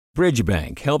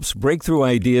Bridgebank helps breakthrough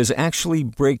ideas actually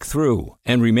break through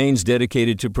and remains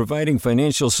dedicated to providing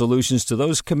financial solutions to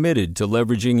those committed to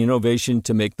leveraging innovation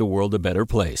to make the world a better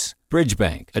place.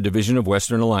 Bridgebank, a division of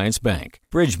Western Alliance Bank.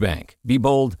 Bridgebank. Be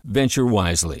bold, venture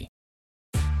wisely.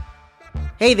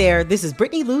 Hey there, this is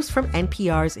Brittany Luce from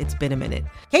NPR's It's Been a Minute.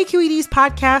 KQED's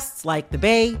podcasts like The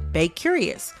Bay, Bay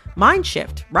Curious, Mind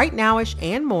Shift, Right Nowish,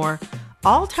 and more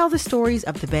all tell the stories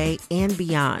of the Bay and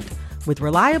beyond with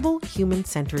reliable,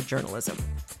 human-centered journalism.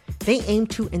 They aim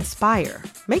to inspire,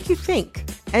 make you think,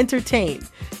 entertain,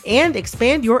 and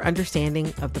expand your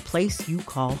understanding of the place you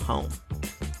call home.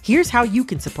 Here's how you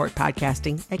can support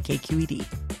podcasting at KQED.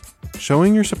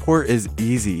 Showing your support is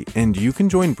easy, and you can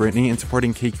join Brittany in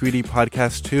supporting KQED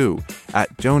Podcast too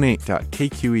at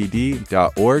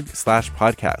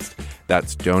donate.kqed.org/podcast.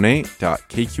 That's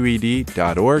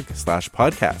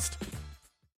donate.kqed.org/podcast.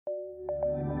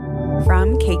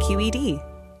 From KQED.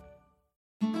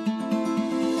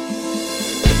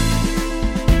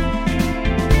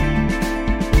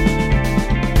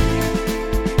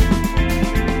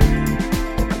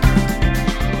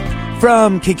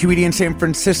 From KQED in San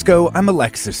Francisco, I'm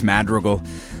Alexis Madrigal.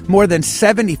 More than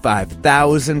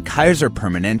 75,000 Kaiser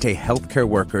Permanente healthcare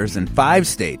workers in 5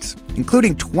 states,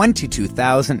 including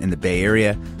 22,000 in the Bay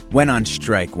Area, went on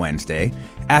strike Wednesday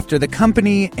after the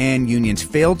company and unions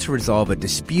failed to resolve a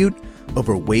dispute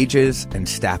over wages and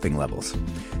staffing levels.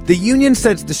 The union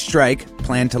says the strike,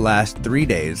 planned to last 3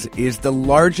 days, is the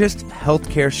largest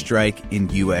healthcare strike in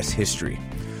U.S. history.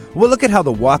 We'll look at how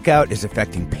the walkout is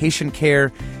affecting patient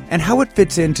care and how it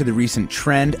fits into the recent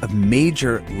trend of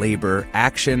major labor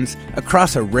actions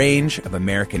across a range of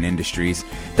American industries.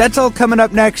 That's all coming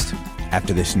up next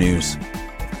after this news.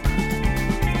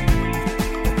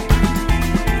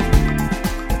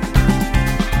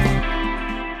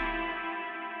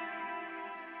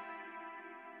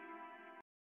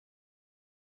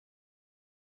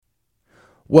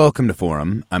 Welcome to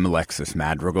Forum. I'm Alexis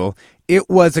Madrigal. It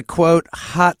was a, quote,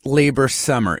 hot labor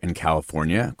summer in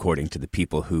California, according to the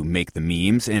people who make the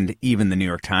memes and even the New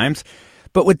York Times.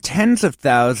 But with tens of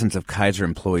thousands of Kaiser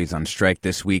employees on strike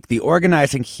this week, the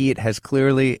organizing heat has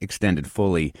clearly extended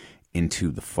fully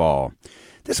into the fall.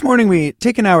 This morning, we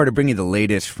take an hour to bring you the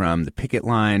latest from the picket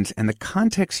lines and the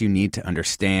context you need to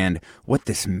understand what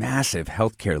this massive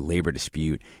healthcare labor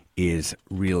dispute is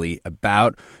really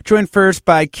about. Joined first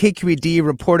by KQED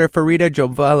reporter Farida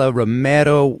Jovala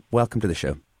Romero. Welcome to the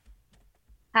show.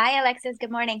 Hi, Alexis.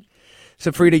 Good morning.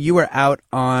 So, Farida, you were out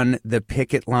on the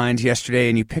picket lines yesterday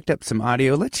and you picked up some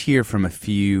audio. Let's hear from a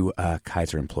few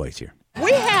Kaiser employees here.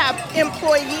 We have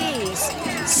employees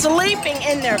sleeping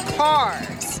in their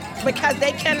cars because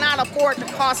they cannot afford the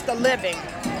cost of living.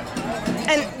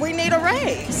 And we need a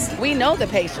raise. We know the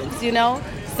patients,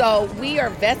 So we are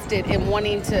vested in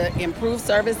wanting to improve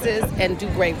services and do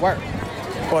great work.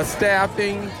 For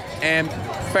staffing and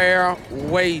fair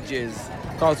wages,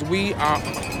 because we are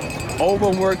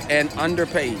overworked and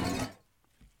underpaid.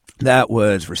 That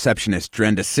was receptionist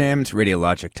Drenda Sims,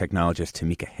 radiologic technologist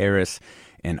Tamika Harris,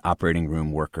 and operating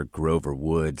room worker Grover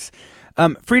Woods.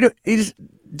 Frida,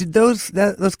 did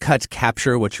those cuts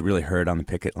capture what you really heard on the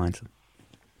picket lines?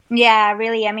 Yeah,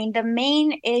 really. I mean, the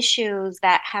main issues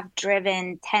that have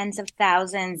driven tens of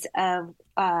thousands of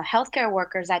healthcare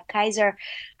workers at Kaiser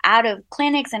out of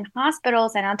clinics and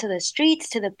hospitals and onto the streets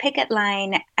to the picket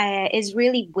line is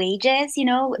really wages.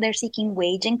 They're seeking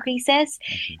wage increases.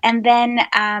 Mm-hmm. And then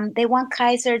they want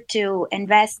Kaiser to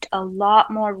invest a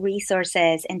lot more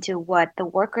resources into what the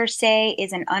workers say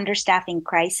is an understaffing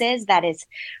crisis that is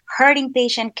hurting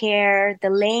patient care,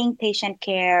 delaying patient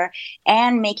care,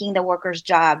 and making the workers'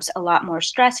 jobs a lot more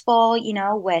stressful,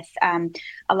 with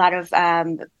a lot of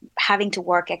having to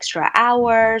work extra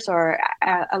hours, or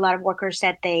a lot of workers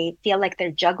said they feel like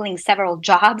they're juggling several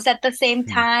jobs at the same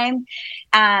time.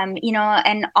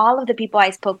 And all of the people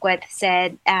I spoke with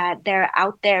said they're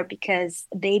out there because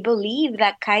they believe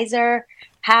that Kaiser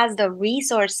has the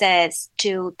resources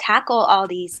to tackle all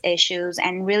these issues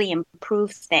and really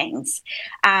improve things.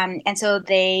 And so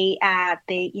they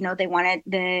wanted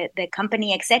the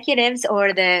company executives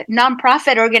or the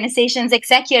nonprofit organizations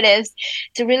executives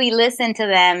to really listen to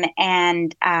them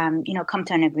and, come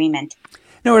to an agreement.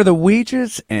 Now, are the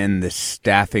wages and the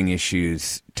staffing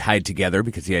issues tied together?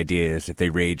 Because the idea is if they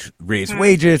raise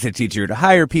wages, it's easier to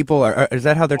hire people. Is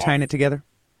that how they're tying it together?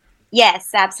 Yes,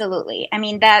 absolutely. I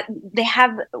mean, that they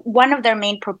have one of their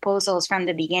main proposals from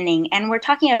the beginning, and we're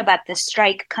talking about the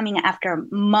strike coming after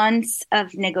months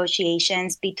of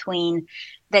negotiations between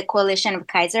the coalition of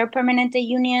Kaiser Permanente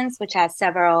unions, which has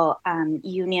several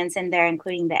unions in there,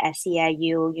 including the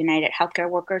SEIU, United Healthcare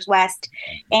Workers West,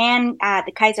 and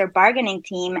the Kaiser bargaining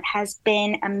team, has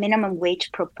been a minimum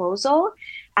wage proposal.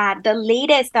 The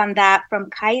latest on that from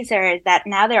Kaiser is that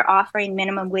now they're offering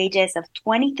minimum wages of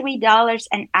 $23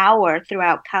 an hour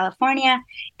throughout California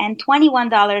and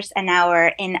 $21 an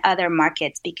hour in other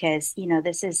markets, because,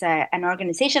 this is an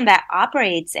organization that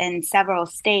operates in several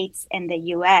states in the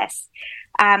U.S.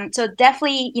 So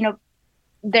definitely,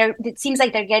 it seems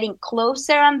like they're getting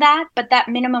closer on that, but that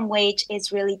minimum wage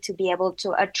is really to be able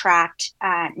to attract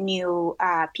new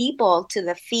people to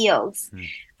the fields.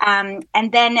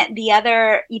 And then the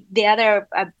other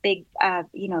big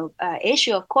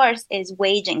issue, of course, is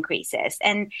wage increases.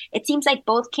 And it seems like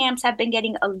both camps have been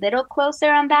getting a little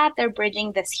closer on that. They're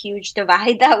bridging this huge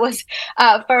divide that was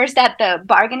first at the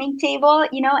bargaining table,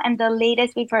 and the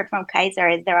latest we've heard from Kaiser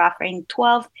is they're offering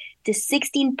 12 to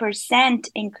 16%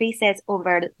 increases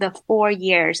over the 4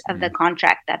 years of the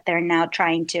contract that they're now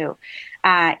trying to,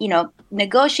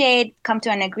 negotiate, come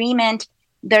to an agreement.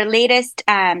 Their latest,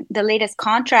 the latest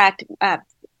contract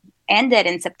ended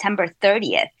in September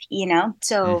 30th.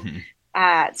 So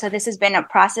this has been a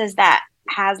process that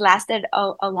has lasted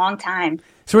a long time.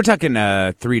 So we're talking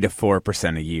 3 to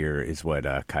 4% a year is what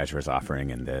Kaiser is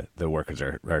offering, and the workers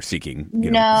are seeking.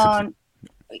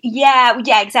 Yeah,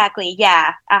 exactly.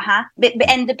 Yeah. But,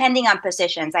 and depending on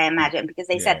positions, I imagine, because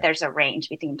they said there's a range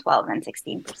between 12 and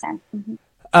 16%. Mm-hmm.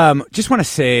 Just want to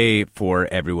say for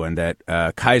everyone that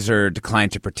Kaiser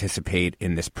declined to participate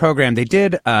in this program. They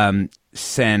did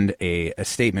send a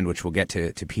statement, which we'll get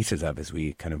to pieces of as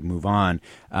we kind of move on.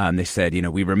 They said,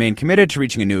 we remain committed to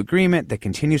reaching a new agreement that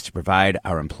continues to provide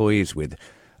our employees with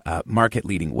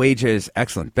market-leading wages,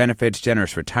 excellent benefits,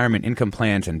 generous retirement income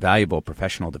plans, and valuable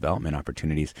professional development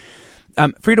opportunities.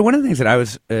 Frida, one of the things that I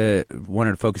was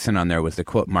wanted to focus in on there was the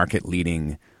quote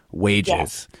market-leading wages.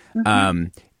 Yes. Mm-hmm.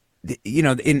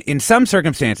 In some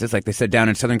circumstances, like they said down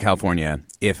in Southern California,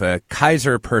 if a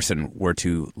Kaiser person were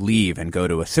to leave and go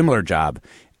to a similar job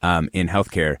in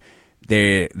healthcare,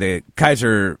 the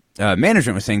Kaiser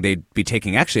management was saying they'd be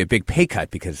taking actually a big pay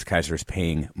cut because Kaiser is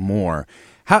paying more.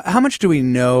 How much do we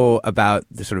know about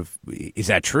the sort of, is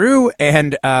that true?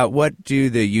 And what do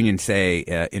the unions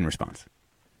say in response?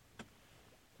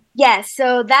 Yes,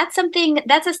 so that's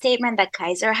a statement that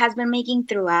Kaiser has been making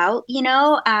throughout,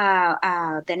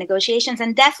 the negotiations,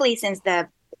 and definitely since the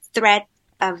threat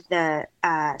of the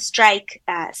strike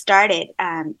started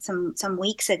some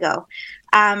weeks ago.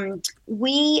 That's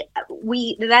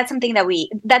something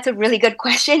that's a really good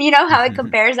question, how it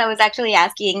compares. I was actually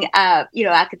asking,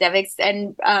 academics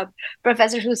and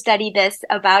professors who study this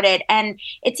about it. And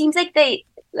it seems like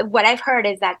what I've heard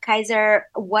is that Kaiser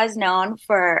was known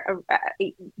for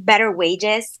better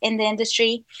wages in the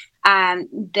industry.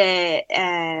 The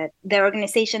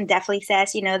organization definitely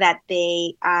says, that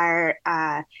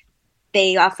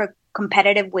they offer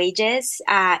competitive wages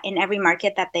in every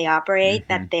market that they operate,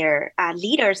 that they're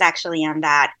leaders actually on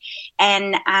that.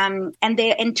 And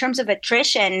they, in terms of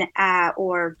attrition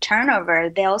or turnover,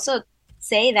 they also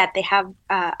say that they have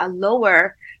a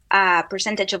lower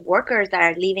percentage of workers that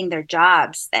are leaving their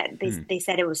jobs. They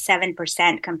said it was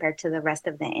 7% compared to the rest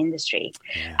of the industry.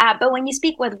 Yeah. But when you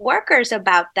speak with workers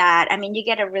about that, you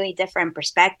get a really different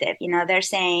perspective. They're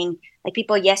saying, like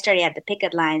people yesterday at the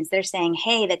picket lines, they're saying,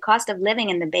 hey, the cost of living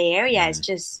in the Bay Area is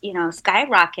just,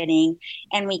 skyrocketing,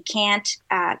 and we can't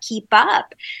keep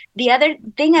up. The other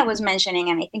thing I was mentioning,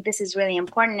 and I think this is really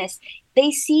important, is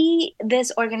they see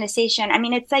this organization.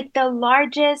 It's like the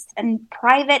largest and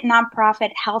private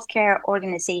nonprofit healthcare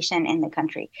organization in the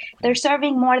country. They're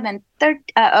serving more than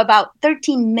about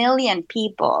 13 million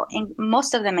people,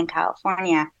 most of them in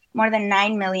California, more than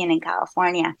 9 million in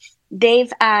California.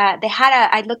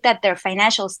 I looked at their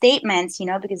financial statements,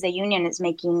 because the union is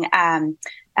making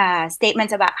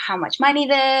statements about how much money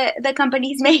the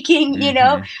company's making,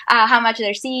 how much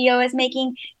their CEO is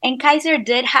making. And Kaiser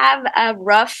did have a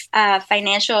rough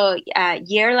financial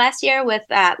year last year with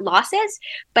losses.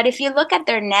 But if you look at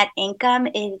their net income,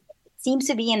 it seems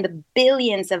to be in the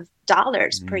billions of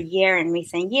dollars per year in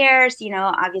recent years.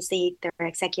 Obviously there are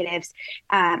executives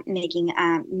making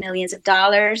millions of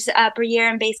dollars per year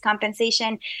in base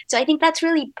compensation. So I think that's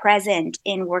really present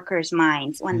in workers'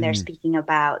 minds when they're speaking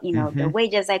about, their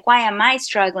wages. Like, why am I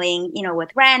struggling,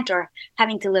 with rent, or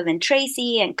having to live in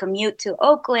Tracy and commute to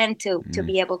Oakland to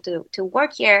be able to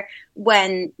work here,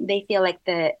 when they feel like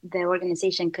the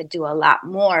organization could do a lot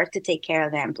more to take care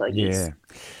of their employees. Yeah.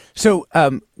 So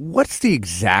what's the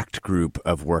exact group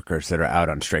of workers that are out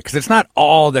on strike? Because it's not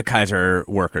all the Kaiser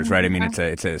workers, right?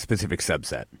 It's a specific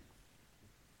subset.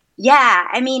 Yeah,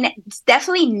 I mean, it's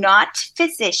definitely not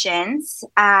physicians,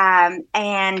 and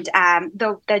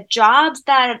the jobs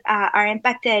that are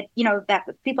impacted, that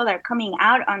people that are coming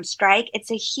out on strike. It's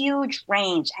a huge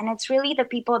range, and it's really the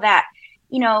people that,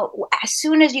 as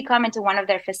soon as you come into one of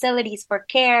their facilities for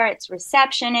care, it's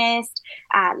receptionists,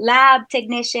 lab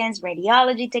technicians,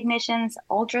 radiology technicians,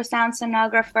 ultrasound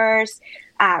sonographers,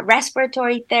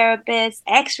 respiratory therapists,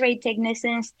 x-ray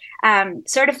technicians,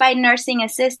 certified nursing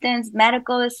assistants,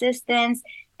 medical assistants,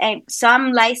 and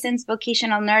some licensed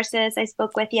vocational nurses I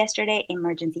spoke with yesterday,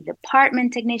 emergency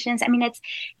department technicians. I mean, it's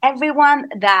everyone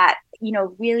that,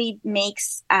 really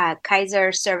makes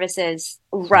Kaiser services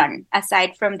run,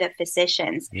 aside from the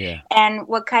physicians. Yeah. And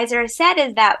what Kaiser said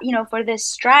is that, for this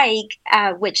strike,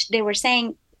 which they were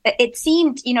saying, it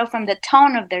seemed, from the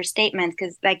tone of their statements,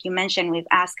 because like you mentioned, we've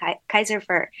asked Kaiser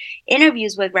for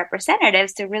interviews with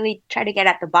representatives to really try to get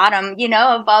at the bottom,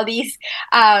 of all these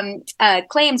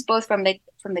claims, both from the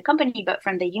company, but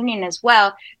from the union as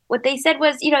well. What they said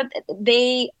was,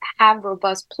 they have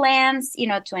robust plans,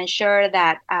 to ensure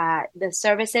that the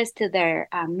services to their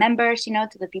members,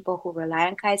 to the people who rely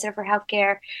on Kaiser for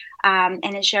healthcare, and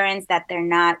insurance, that they're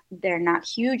not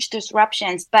huge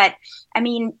disruptions. But I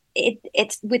mean,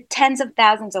 it's with tens of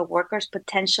thousands of workers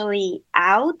potentially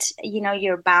out,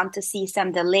 you're bound to see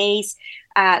some delays.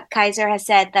 Kaiser has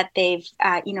said that they've,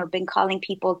 been calling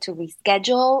people to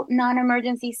reschedule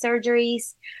non-emergency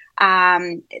surgeries.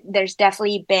 There's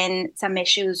definitely been some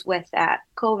issues with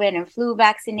COVID and flu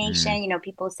vaccination,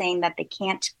 people saying that they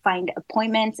can't find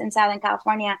appointments in Southern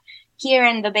California. Here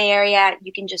in the Bay Area,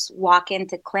 you can just walk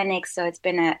into clinics. So it's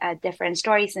been a different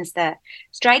story since the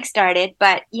strike started.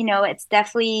 But, it's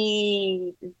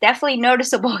definitely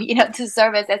noticeable, to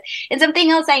services. And something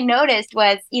else I noticed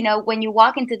was, when you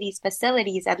walk into these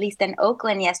facilities, at least in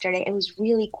Oakland yesterday, it was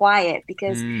really quiet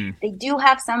because they do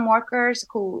have some workers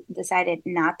who decided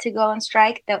not to go on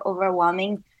strike. The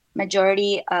overwhelming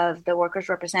majority of the workers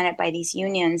represented by these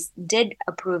unions did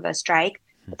approve a strike.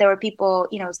 But there were people,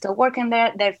 still working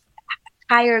there. They've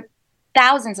hired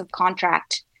thousands of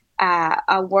contract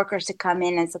workers to come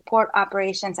in and support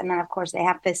operations. And then, of course, they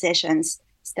have physicians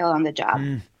still on the job.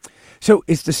 So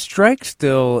is the strike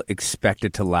still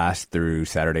expected to last through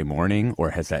Saturday morning,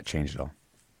 or has that changed at all?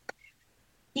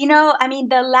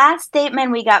 The last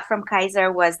statement we got from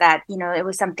Kaiser was that, it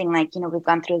was something like, we've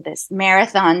gone through this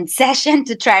marathon session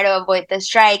to try to avoid the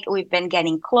strike. We've been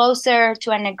getting closer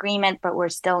to an agreement, but we're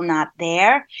still not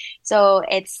there. So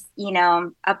it's,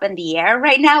 up in the air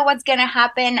right now what's going to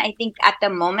happen. I think at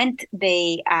the moment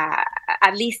they,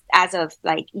 at least as of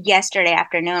like yesterday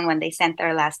afternoon when they sent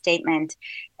their last statement,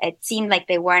 it seemed like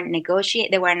they weren't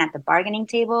they weren't at the bargaining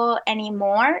table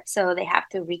anymore. So they have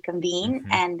to reconvene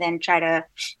and then try to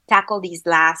tackle these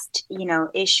last,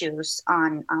 issues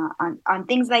on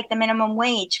things like the minimum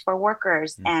wage for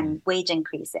workers and wage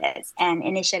increases and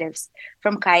initiatives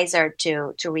from Kaiser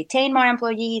to retain more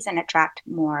employees and attract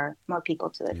more people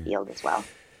to the field as well.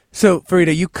 So,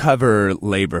 Farida, you cover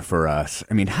labor for us.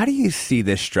 I mean, how do you see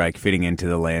this strike fitting into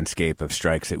the landscape of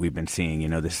strikes that we've been seeing,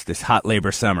 this hot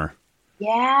labor summer?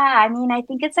 Yeah, I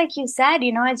think it's like you said,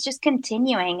 it's just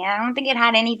continuing. I don't think it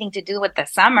had anything to do with the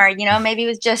summer, maybe it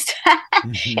was just,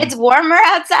 it's warmer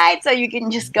outside, so you can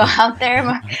just go out there.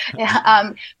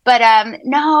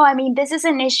 No, this is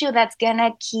an issue that's going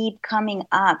to keep coming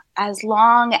up as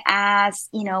long as,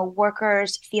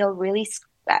 workers feel really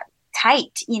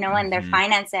tight, in their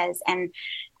finances and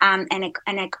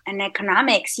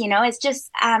economics, it's just,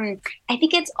 I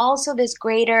think it's also this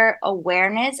greater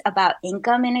awareness about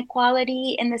income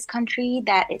inequality in this country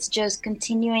that it's just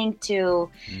continuing to,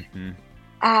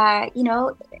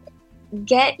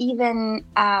 get even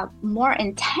more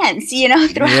intense,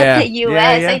 throughout the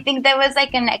U.S. I think there was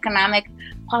like an Economic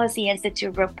Policy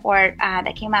Institute report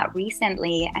that came out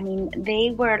recently.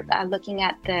 They were looking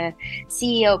at the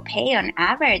CEO pay on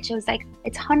average. It was like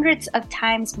it's hundreds of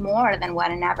times more than what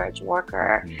an average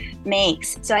worker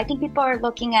makes. So I think people are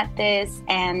looking at this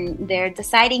and they're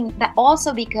deciding that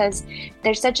also because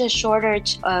there's such a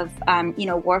shortage of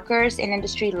workers in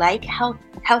industry like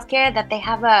healthcare that they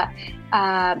have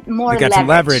more they got some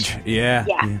leverage.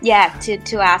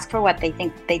 To ask for what they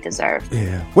think they deserve.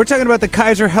 Yeah. We're talking about the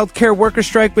Kaiser healthcare worker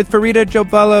strike with Farida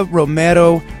Jobala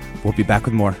Romero. We'll be back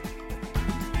with more.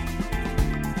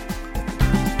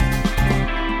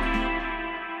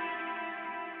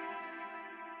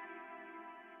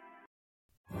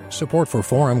 Support for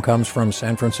Forum comes from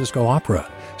San Francisco Opera.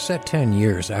 Set 10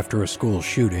 years after a school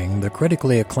shooting, the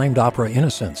critically acclaimed opera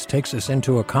Innocence takes us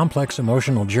into a complex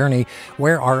emotional journey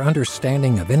where our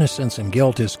understanding of innocence and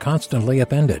guilt is constantly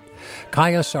upended.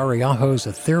 Kaya Sariaho's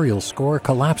ethereal score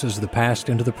collapses the past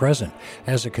into the present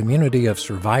as a community of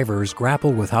survivors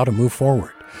grapple with how to move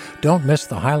forward. Don't miss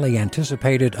the highly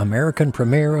anticipated American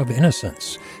premiere of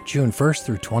Innocence, June 1st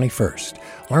through 21st.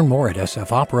 Learn more at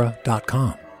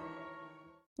sfopera.com.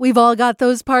 We've all got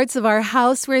those parts of our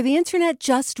house where the internet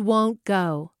just won't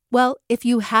go. Well, if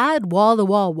you had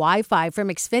wall-to-wall Wi-Fi from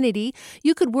Xfinity,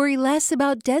 you could worry less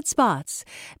about dead spots.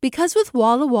 Because with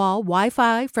wall-to-wall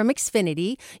Wi-Fi from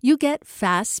Xfinity, you get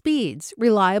fast speeds,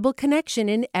 reliable connection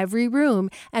in every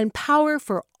room, and power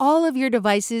for all of your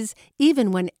devices,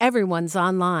 even when everyone's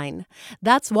online.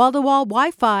 That's wall-to-wall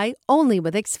Wi-Fi only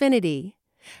with Xfinity.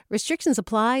 Restrictions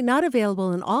apply, not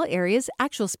available in all areas.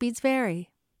 Actual speeds vary.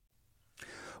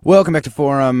 Welcome back to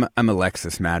Forum. I'm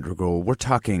Alexis Madrigal. We're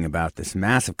talking about this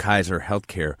massive Kaiser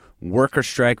healthcare worker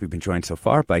strike. We've been joined so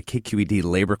far by KQED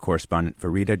labor correspondent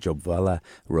Farida Jobvala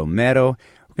Romero.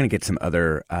 We're going to get some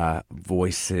other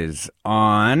voices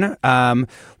on.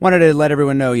 Wanted to let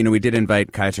everyone know, we did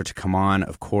invite Kaiser to come on,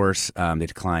 of course. They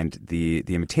declined the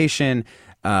invitation.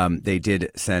 They did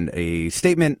send a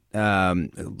statement, a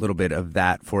little bit of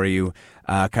that for you.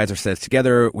 Kaiser says,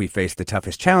 together we face the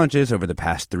toughest challenges over the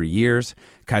past 3 years.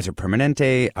 Kaiser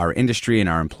Permanente, our industry, and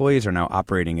our employees are now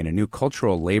operating in a new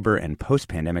cultural, labor, and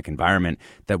post-pandemic environment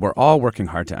that we're all working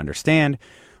hard to understand.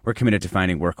 We're committed to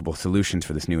finding workable solutions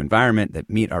for this new environment that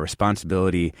meet our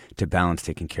responsibility to balance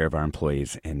taking care of our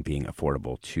employees and being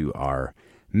affordable to our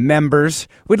members.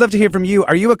 We'd love to hear from you.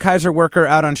 Are you a Kaiser worker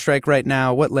out on strike right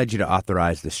now? What led you to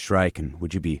authorize the strike, and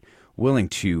would you be willing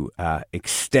to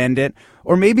extend it?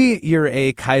 Or maybe you're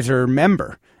a Kaiser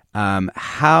member.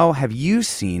 How have you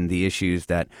seen the issues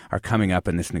that are coming up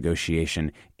in this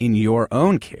negotiation in your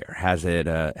own care? Has it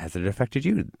affected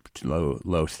you?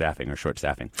 Low staffing or short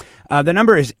staffing? The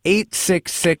number is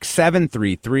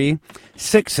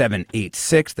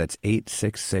 866-733-6786. That's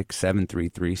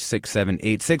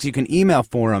 866-733-6786. You can email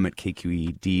forum at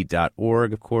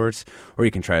kqed.org, of course, or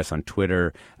you can try us on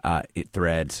Twitter,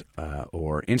 Threads,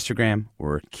 or Instagram,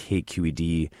 or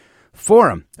KQED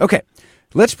Forum. Okay.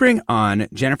 Let's bring on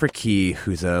Jennifer Key,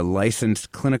 who's a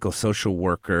licensed clinical social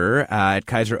worker at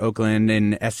Kaiser Oakland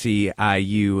and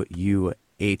SEIU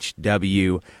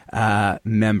UHW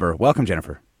member. Welcome,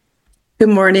 Jennifer. Good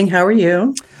morning. How are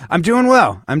you? I'm doing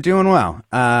well.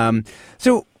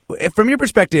 So from your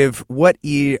perspective, what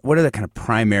are the kind of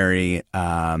primary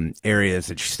areas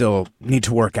that you still need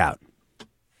to work out?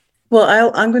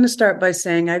 Well, I'm going to start by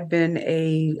saying I've been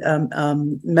a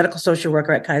medical social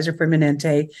worker at Kaiser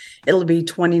Permanente. It'll be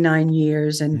 29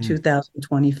 years in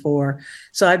 2024.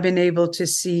 So I've been able to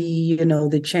see,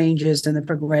 the changes and the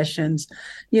progressions,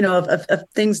 of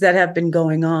things that have been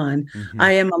going on. Mm-hmm.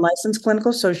 I am a licensed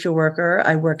clinical social worker.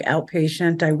 I work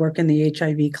outpatient. I work in the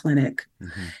HIV clinic.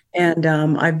 Mm-hmm. And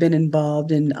I've been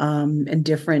involved in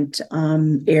different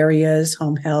areas,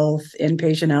 home health,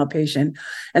 inpatient, outpatient.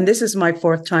 And this is my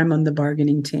fourth time on the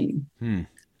bargaining team.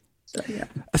 So, yeah.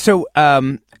 So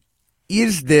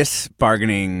is this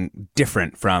bargaining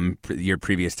different from your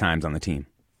previous times on the team?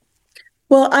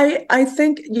 Well, I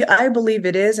think, I believe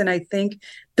it is. And I think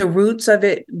the roots of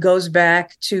it goes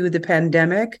back to the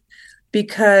pandemic,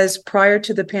 because prior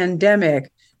to the pandemic,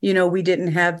 we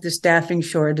didn't have the staffing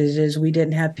shortages. We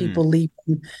didn't have people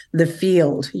leaving the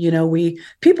field.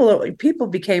 People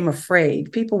became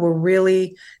afraid. People were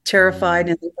really terrified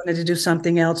and they wanted to do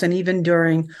something else. And even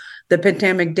during the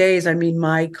pandemic days,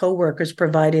 my coworkers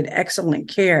provided excellent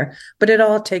care, but it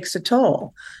all takes a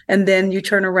toll. And then you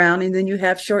turn around and then you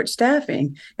have short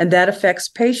staffing, and that affects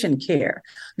patient care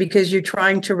because you're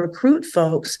trying to recruit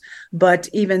folks. But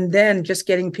even then, just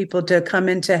getting people to come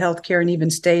into healthcare and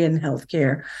even stay in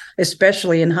healthcare,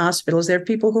 especially in hospitals, there are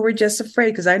people who were just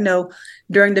afraid, because I know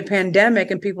during the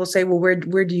pandemic and people say, well,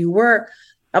 where do you work?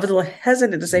 I was a little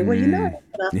hesitant to say, well, in a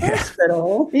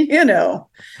hospital,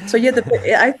 So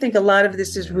I think a lot of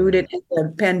this is rooted in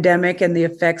the pandemic and the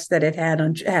effects that it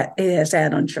has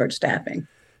had on short staffing.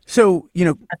 So,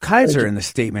 Kaiser, in the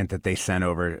statement that they sent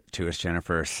over to us,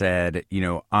 Jennifer, said,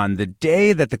 on the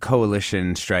day that the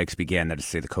coalition strikes began, that is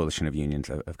to say the coalition of unions,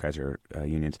 of Kaiser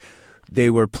unions, they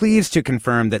were pleased to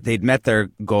confirm that they'd met their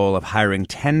goal of hiring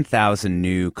 10,000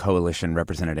 new coalition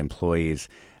represented employees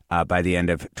by the end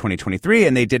of 2023,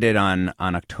 and they did it on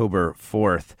October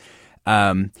 4th.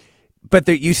 But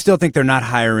you still think they're not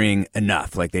hiring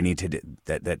enough? Like they need to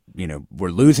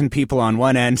we're losing people on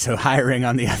one end, so hiring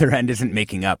on the other end isn't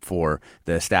making up for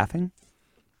the staffing?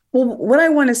 Well, what I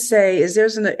want to say is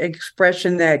there's an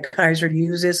expression that Kaiser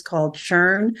uses called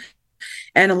churn.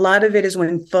 And a lot of it is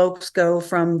when folks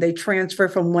they transfer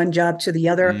from one job to the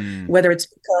other, whether it's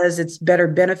because it's better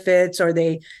benefits or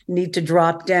they need to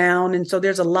drop down. And so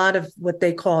there's a lot of what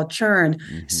they call churn.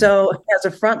 So as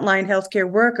a frontline healthcare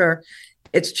worker,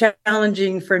 it's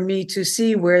challenging for me to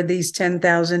see where these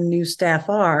 10,000 new staff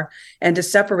are and to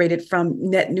separate it from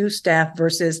net new staff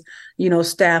versus,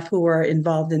 staff who are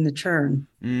involved in the churn.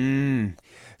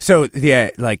 So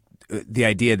the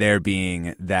idea there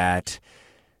being that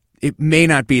it may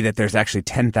not be that there's actually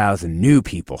 10,000 new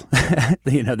people,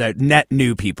 that net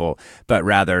new people, but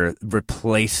rather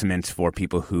replacements for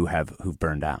people who've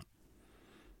burned out.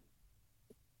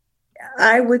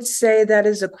 I would say that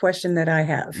is a question that I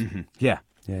have. Yeah.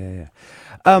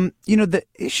 The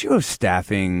issue of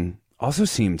staffing also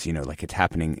seems, like it's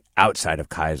happening outside of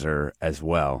Kaiser as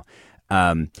well.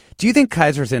 Do you think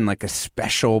Kaiser's in like a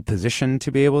special position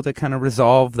to be able to kind of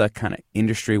resolve the kind of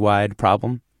industry-wide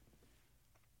problem?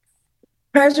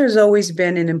 Kaiser has always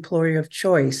been an employer of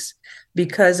choice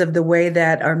because of the way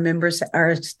that our members,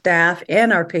 our staff,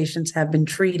 and our patients have been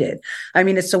treated. I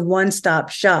mean, it's a one-stop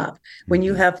shop. When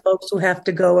you have folks who have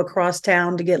to go across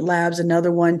town to get labs, another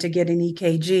one to get an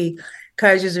EKG,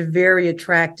 Kaisers are very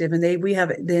attractive, and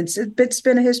it's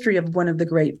been a history of one of the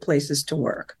great places to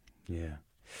work. Yeah.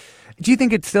 Do you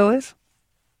think it still is?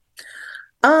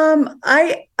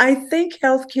 I think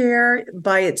healthcare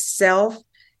by itself,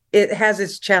 it has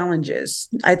its challenges,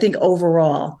 I think,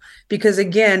 overall, because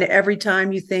again, every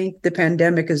time you think the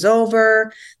pandemic is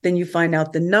over, then you find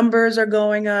out the numbers are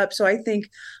going up. So I think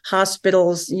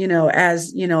hospitals,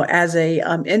 as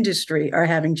a industry, are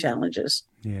having challenges.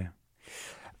 Yeah.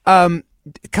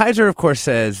 Kaiser, of course,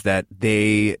 says that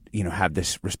they, have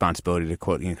this responsibility to,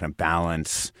 quote, kind of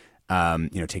balance,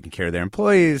 taking care of their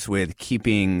employees with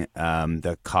keeping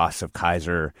the costs of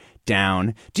Kaiser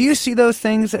down. Do you see those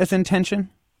things as in tension?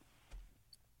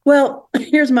 Well,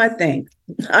 here's my thing.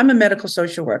 I'm a medical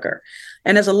social worker.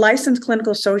 And as a licensed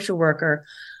clinical social worker,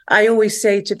 I always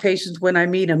say to patients when I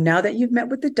meet them, now that you've met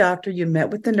with the doctor, you've met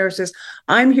with the nurses,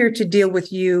 I'm here to deal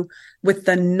with you with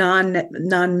the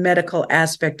non-medical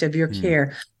aspect of your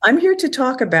care. I'm here to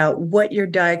talk about what your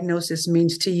diagnosis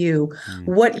means to you,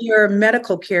 what your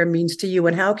medical care means to you,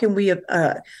 and how can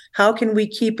we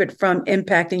keep it from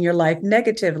impacting your life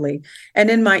negatively.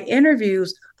 And in my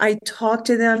interviews, I talk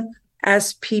to them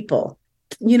as people,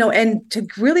 and to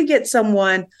really get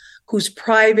someone who's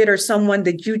private or someone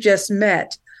that you just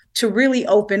met to really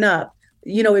open up,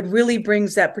 it really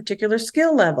brings that particular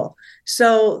skill level.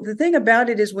 So the thing about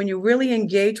it is when you really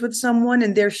engage with someone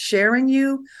and they're sharing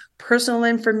you personal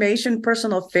information,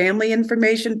 personal family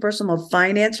information, personal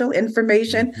financial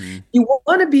information, you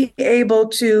want to be able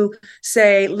to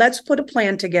say, let's put a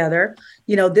plan together.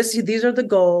 These are the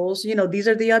goals, these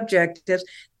are the objectives.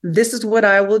 This is what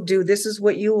I will do. This is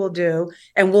what you will do.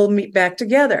 And we'll meet back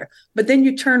together. But then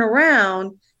you turn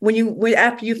around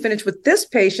after you finish with this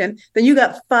patient, then you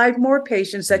got 5 more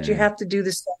patients that you have to do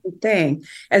the same thing.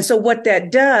 And so what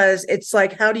that does, it's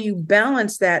like, how do you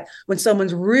balance that when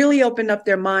someone's really opened up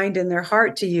their mind and their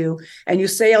heart to you and you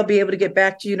say, I'll be able to get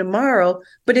back to you tomorrow,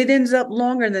 but it ends up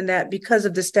longer than that because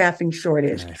of the staffing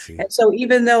shortage. And so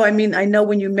even though, I know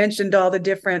when you mentioned all the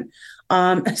different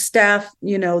staff,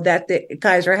 that the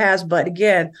Kaiser has. But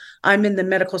again, I'm in the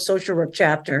medical social work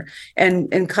chapter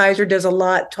and Kaiser does a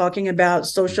lot talking about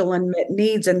social unmet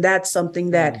needs. And that's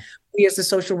something that we as the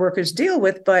social workers deal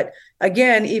with. But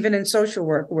again, even in social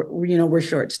work, we're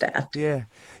short staffed. Yeah.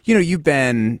 You've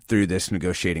been through this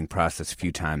negotiating process a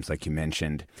few times, like you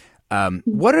mentioned.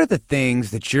 What are the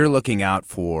things that you're looking out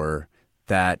for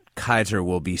that Kaiser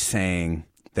will be saying,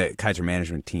 the Kaiser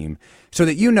management team, so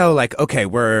that like, okay,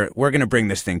 we're going to bring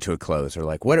this thing to a close, or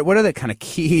like, what are the kind of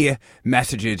key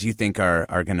messages you think are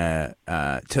going to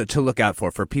look out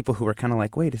for people who are kind of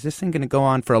like, wait, is this thing going to go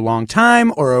on for a long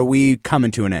time, or are we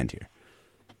coming to an end here?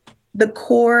 The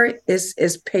core is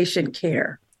patient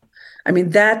care.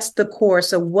 That's the core.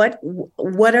 So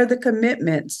what are the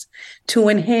commitments to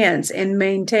enhance and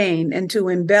maintain and to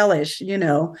embellish,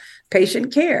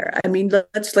 patient care?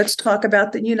 Let's talk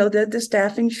about the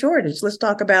staffing shortage. Let's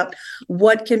talk about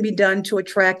what can be done to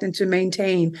attract and to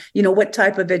maintain, what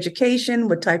type of education,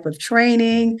 what type of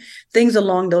training, things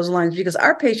along those lines, because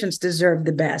our patients deserve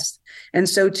the best. And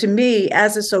so to me,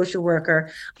 as a social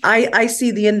worker, I see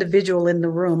the individual in the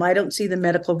room. I don't see the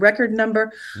medical record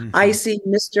number. I see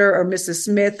Mr. or Mrs.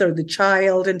 Smith or the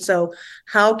child. And so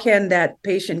how can that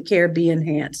patient care be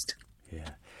enhanced?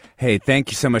 Yeah. Hey, thank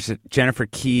you so much. Jennifer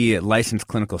Key, licensed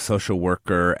clinical social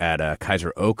worker at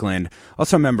Kaiser Oakland,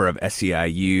 also a member of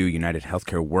SEIU, United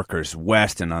Healthcare Workers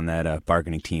West, and on that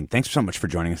bargaining team. Thanks so much for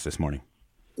joining us this morning.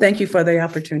 Thank you for the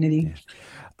opportunity.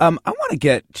 Yeah. I want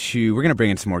to we're going to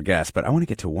bring in some more guests, but I want to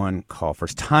get to one call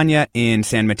first. Tanya in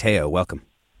San Mateo, welcome.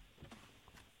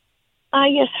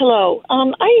 Yes, hello.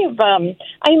 I'm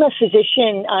a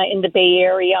physician in the Bay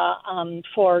Area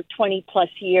for 20 plus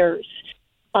years.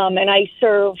 And I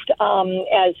served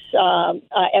as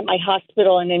at my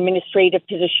hospital in administrative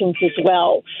positions as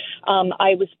well.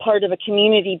 I was part of a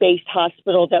community-based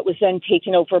hospital that was then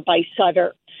taken over by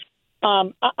Sutter.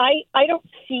 I don't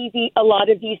see a lot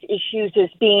of these issues as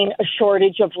being a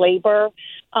shortage of labor.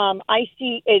 I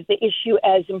see the issue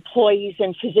as employees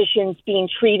and physicians being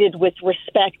treated with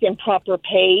respect and proper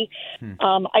pay.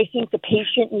 I think the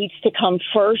patient needs to come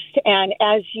first. And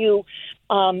as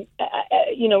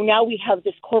now we have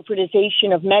this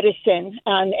corporatization of medicine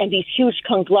and these huge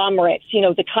conglomerates,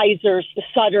 the Kaisers, the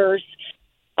Sutters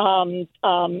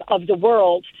of the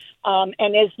world.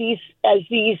 And as these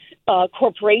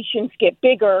corporations get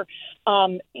bigger,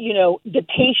 the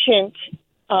patient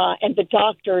and the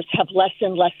doctors have less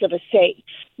and less of a say.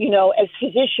 As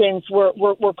physicians,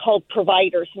 we're called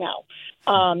providers now.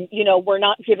 We're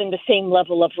not given the same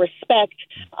level of respect,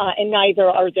 and neither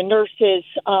are the nurses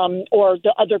or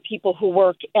the other people who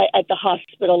work at the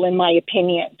hospital, in my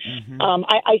opinion.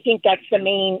 I think that's the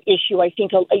main issue. I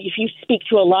think if you speak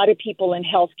to a lot of people in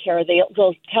healthcare,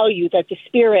 they'll tell you that the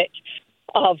spirit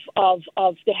of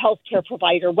the healthcare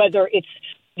provider, whether it's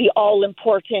the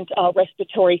all-important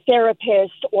respiratory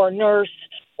therapist or nurse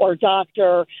or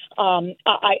doctor,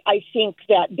 I think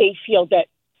that they feel that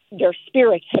their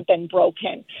spirits have been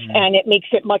broken, and it makes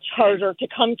it much harder to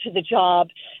come to the job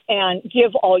and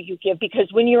give all you give, because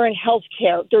when you're in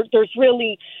healthcare, there's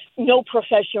really no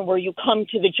profession where you come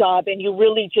to the job and you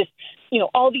really just,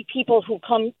 all the people who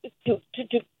come to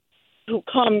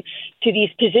these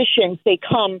positions, they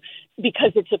come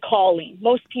because it's a calling.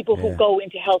 Most people who go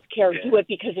into healthcare do it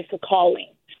because it's a calling.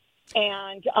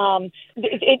 And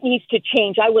it needs to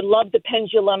change. I would love the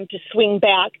pendulum to swing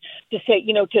back to say,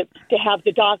 to have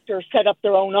the doctors set up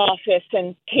their own office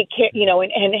and take care,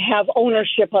 and have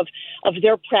ownership of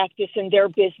their practice and their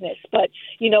business. But,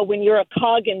 when you're a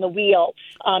cog in the wheel,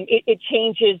 it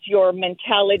changes your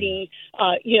mentality,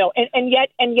 and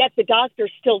yet the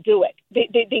doctors still do it.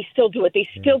 They still do it. They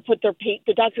still put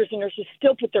the doctors and nurses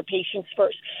still put their patients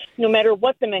first, no matter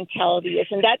what the mentality is.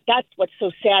 And that's what's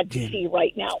so sad to see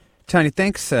right now. Tanya,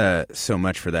 thanks so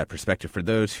much for that perspective. For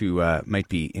those who might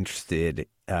be interested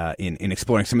in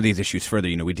exploring some of these issues further,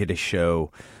 we did a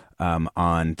show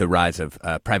on the rise of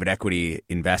private equity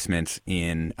investments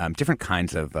in different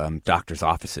kinds of doctors'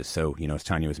 offices. So, as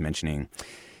Tanya was mentioning,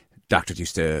 doctors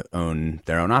used to own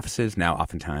their own offices. Now,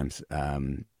 oftentimes,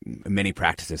 many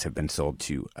practices have been sold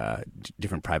to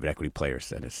different private equity players,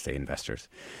 that is, say, investors.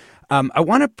 I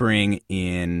want to bring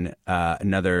in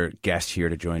another guest here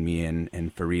to join me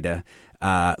and Farida.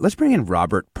 Let's bring in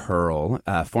Robert Pearl,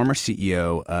 former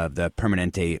CEO of the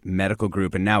Permanente Medical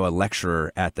Group and now a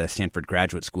lecturer at the Stanford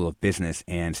Graduate School of Business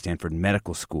and Stanford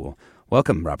Medical School.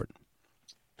 Welcome, Robert.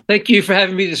 Thank you for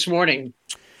having me this morning.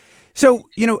 So,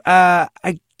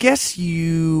 I guess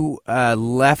you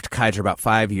left Kaiser about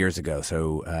 5 years ago,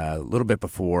 so a little bit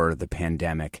before the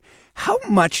pandemic. How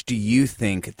much do you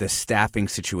think the staffing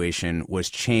situation was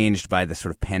changed by the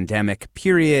sort of pandemic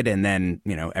period and then,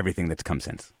 everything that's come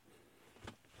since?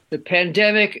 The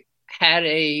pandemic had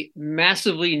a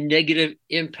massively negative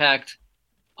impact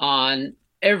on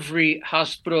every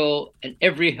hospital and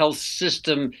every health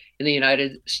system in the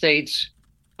United States.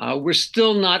 We're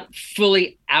still not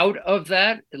fully out of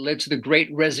that. It led to the Great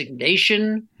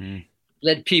Resignation,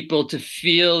 led people to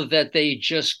feel that they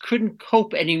just couldn't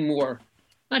cope anymore,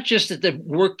 not just at the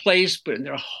workplace, but in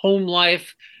their home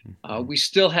life. We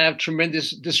still have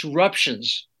tremendous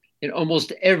disruptions in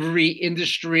almost every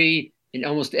industry, in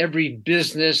almost every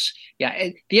business.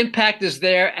 The impact is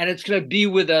there, and it's going to be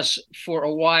with us for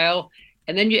a while.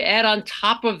 And then you add on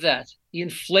top of that the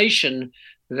inflation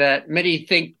that many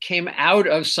think came out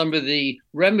of some of the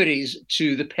remedies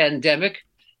to the pandemic.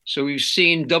 So we've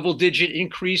seen double-digit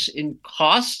increase in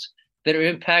costs that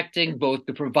are impacting both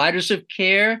the providers of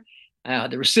care,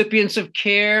 the recipients of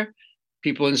care,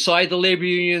 people inside the labor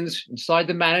unions, inside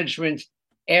the management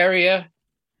area.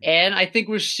 And I think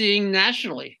we're seeing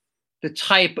nationally the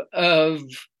type of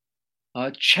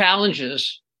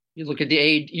challenges. You look at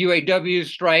the UAW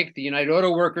strike, the United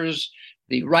Auto Workers,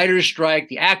 the writers' strike,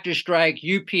 the actors' strike,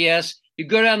 UPS. You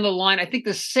go down the line, I think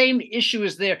the same issue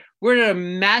is there. We're at a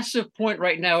massive point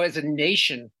right now as a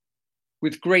nation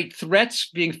with great threats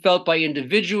being felt by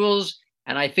individuals,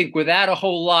 and I think without a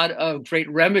whole lot of great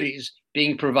remedies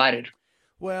being provided.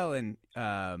 Well, and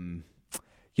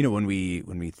when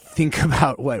we think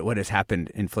about what has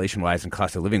happened inflation-wise and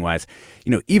cost of living-wise,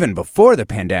 even before the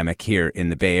pandemic here in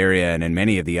the Bay Area and in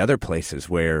many of the other places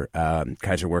where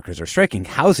Kaiser workers are striking,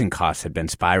 housing costs had been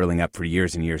spiraling up for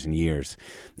years and years and years.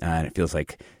 And it feels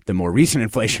like the more recent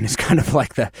inflation is kind of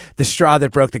like the straw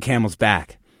that broke the camel's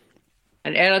back.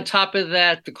 And add on top of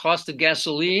that the cost of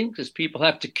gasoline, because people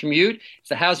have to commute. If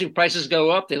the housing prices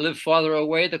go up, they live farther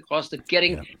away. The cost of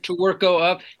getting to work go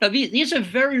up. Now, these are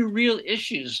very real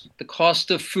issues. The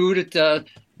cost of food at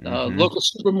local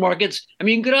supermarkets. I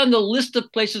mean, go down the list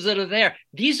of places that are there.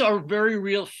 These are very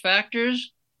real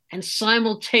factors. And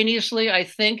simultaneously, I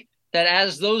think that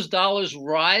as those dollars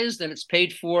rise, then it's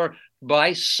paid for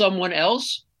by someone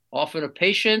else, often a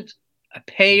patient, a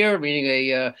payer, meaning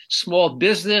a small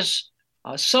business.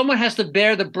 Someone has to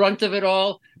bear the brunt of it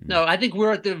all. No, I think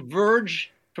we're at the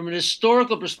verge, from an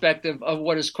historical perspective, of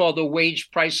what is called the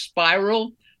wage price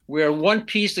spiral, where one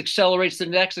piece accelerates the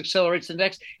next. It's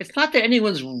not that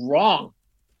anyone's wrong.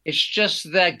 It's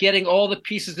just that getting all the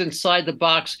pieces inside the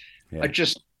box are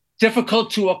just difficult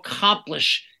to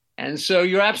accomplish. And so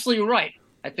you're absolutely right.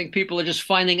 I think people are just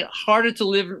finding it harder to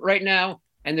live right now,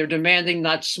 and they're demanding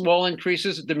not small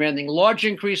increases, they're demanding large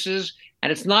increases.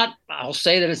 And I'll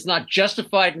say that it's not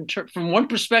justified from one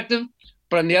perspective,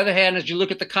 but on the other hand, as you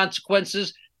look at the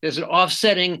consequences, there's an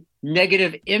offsetting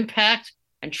negative impact,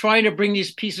 and trying to bring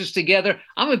these pieces together.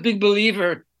 I'm a big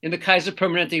believer in the Kaiser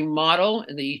Permanente model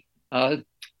and the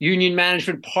union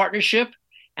management partnership.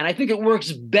 And I think it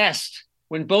works best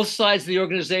when both sides of the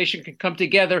organization can come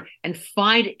together and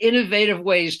find innovative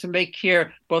ways to make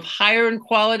care both higher in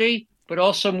quality, but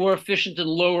also more efficient and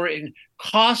lower in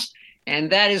cost.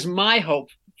 And that is my hope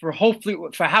for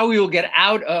how we will get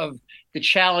out of the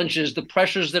challenges, the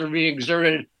pressures that are being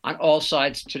exerted on all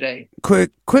sides today.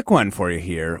 Quick one for you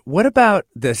here. What about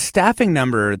the staffing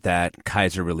number that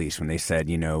Kaiser released when they said,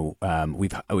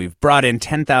 we've brought in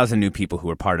 10,000 new people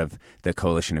who are part of the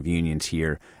coalition of unions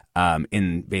here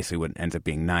in basically what ends up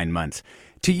being 9 months.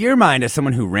 To your mind, as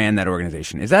someone who ran that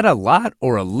organization, is that a lot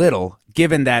or a little,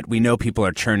 given that we know people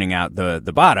are churning out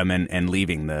the bottom and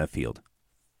leaving the field?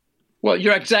 Well,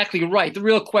 you're exactly right. The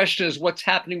real question is what's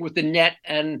happening with the net.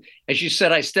 And as you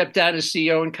said, I stepped down as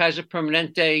CEO in Kaiser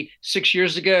Permanente 6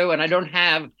 years ago, and I don't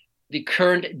have the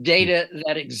current data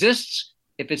that exists.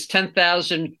 If it's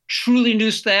 10,000 truly new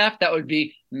staff, that would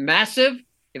be massive.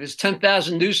 If it's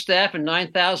 10,000 new staff and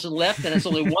 9,000 left, and it's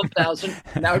only 1,000,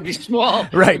 that would be small.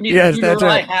 Right. Yes, that's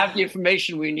right. I have the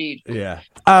information we need. Yeah.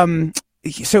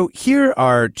 So here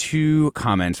are two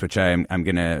comments which I'm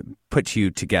going to put to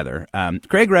you together.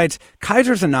 Greg writes,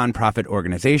 Kaiser is a nonprofit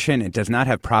organization. It does not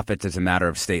have profits as a matter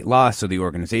of state law, so the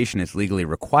organization is legally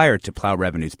required to plow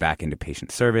revenues back into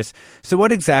patient service. So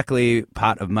what exactly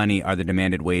pot of money are the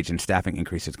demanded wage and staffing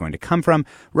increases going to come from?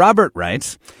 Robert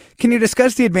writes, can you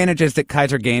discuss the advantages that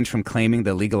Kaiser gains from claiming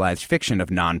the legalized fiction of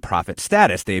nonprofit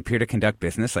status? They appear to conduct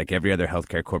business like every other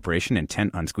healthcare corporation,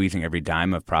 intent on squeezing every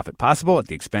dime of profit possible at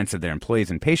the expense of their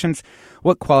employees and patients.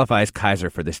 What qualifies Kaiser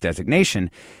for this designation?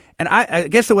 And I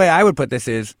guess the way I would put this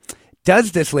is,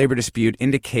 does this labor dispute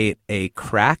indicate a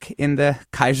crack in the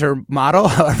Kaiser model,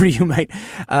 however you might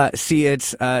see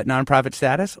its nonprofit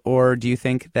status? Or do you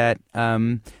think that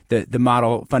the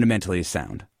model fundamentally is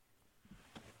sound?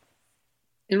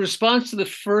 In response to the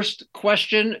first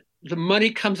question, the money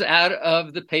comes out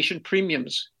of the patient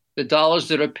premiums, the dollars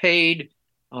that are paid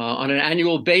on an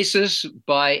annual basis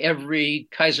by every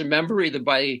Kaiser member, either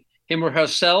by him or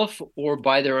herself or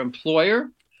by their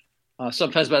employer.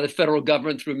 Sometimes by the federal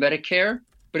government through Medicare,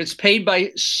 but it's paid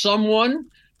by someone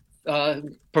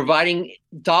providing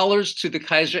dollars to the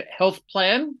Kaiser health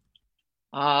plan.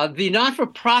 The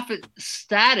not-for-profit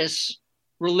status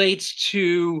relates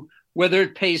to whether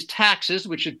it pays taxes,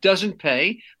 which it doesn't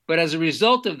pay, but as a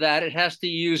result of that, it has to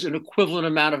use an equivalent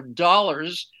amount of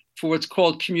dollars for what's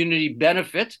called community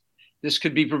benefit. This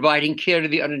could be providing care to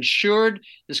the uninsured.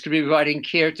 This could be providing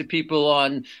care to people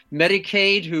on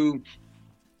Medicaid who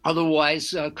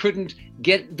otherwise couldn't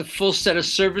get the full set of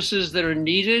services that are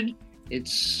needed.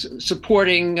 It's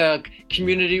supporting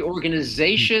community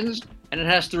organizations, and it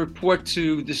has to report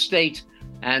to the state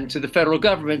and to the federal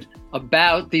government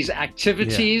about these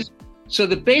activities. Yeah. So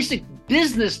the basic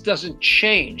business doesn't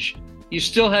change. You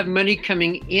still have money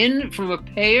coming in from a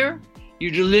payer.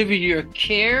 You deliver your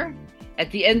care.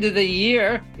 At the end of the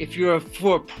year, if you're a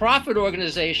for-profit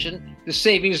organization, the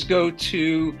savings go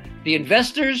to the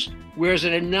investors, whereas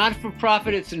in a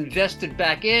not-for-profit, it's invested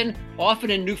back in, often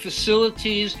in new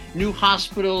facilities, new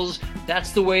hospitals,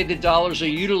 That's the way the dollars are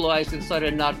utilized inside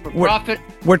a not-for-profit.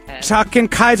 We're talking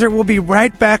Kaiser. We'll be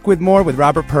right back with more with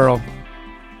Robert Pearl.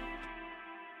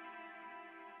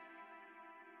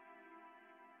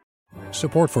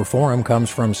 Support for Forum comes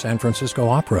from San Francisco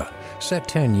Opera. Set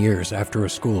 10 years after a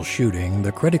school shooting,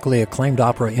 the critically acclaimed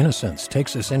opera Innocence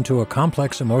takes us into a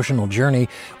complex emotional journey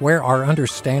where our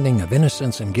understanding of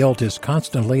innocence and guilt is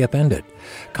constantly upended.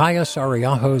 Kaya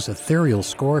Sariaho's ethereal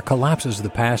score collapses the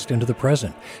past into the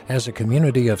present as a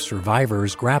community of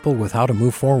survivors grapple with how to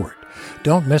move forward.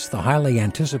 Don't miss the highly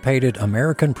anticipated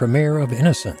American premiere of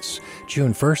Innocence,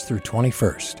 June 1st through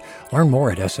 21st. Learn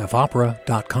more at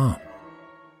sfopera.com.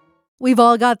 We've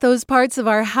all got those parts of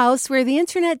our house where the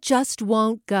internet just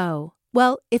won't go.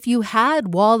 Well, if you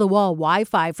had wall-to-wall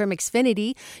Wi-Fi from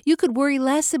Xfinity, you could worry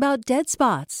less about dead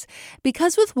spots.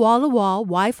 Because with wall-to-wall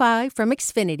Wi-Fi from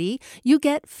Xfinity, you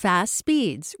get fast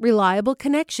speeds, reliable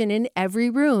connection in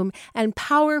every room, and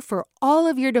power for all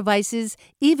of your devices,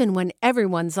 even when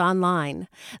everyone's online.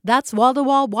 That's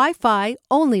wall-to-wall Wi-Fi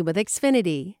only with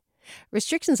Xfinity.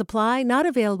 Restrictions apply, not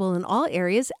available in all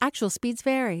areas. Actual speeds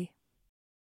vary.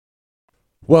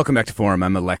 Welcome back to Forum.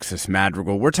 I'm Alexis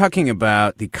Madrigal. We're talking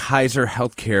about the Kaiser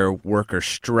healthcare worker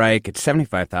strike. It's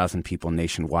 75,000 people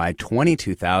nationwide,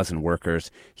 22,000 workers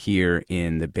here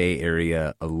in the Bay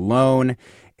Area alone.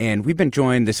 And we've been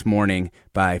joined this morning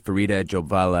by Farida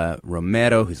Jobvala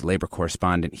Romero, who's a labor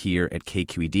correspondent here at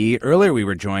KQED. Earlier, we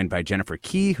were joined by Jennifer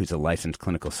Key, who's a licensed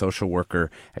clinical social worker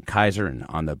at Kaiser and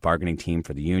on the bargaining team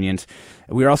for the unions.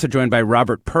 We were also joined by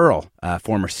Robert Pearl,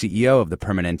 former CEO of the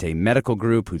Permanente Medical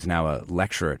Group, who's now a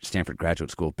lecturer at Stanford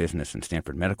Graduate School of Business and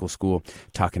Stanford Medical School,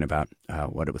 talking about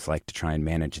what it was like to try and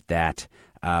manage that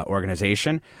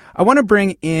organization. I want to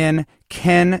bring in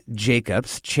Ken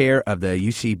Jacobs, chair of the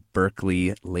UC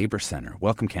Berkeley Labor Center.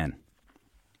 Welcome, Ken.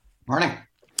 Morning.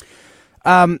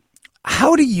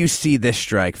 How do you see this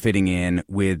strike fitting in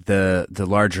with the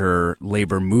larger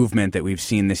labor movement that we've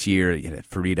seen this year?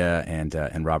 Farida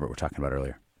and Robert were talking about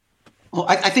earlier. Well,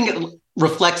 I think it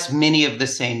reflects many of the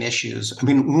same issues. I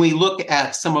mean, when we look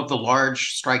at some of the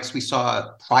large strikes we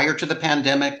saw prior to the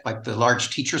pandemic, like the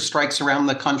large teacher strikes around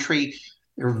the country,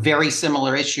 there are very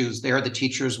similar issues there. The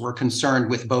teachers were concerned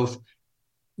with both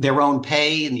their own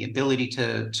pay and the ability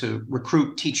to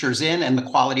recruit teachers in and the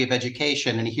quality of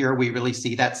education. And here we really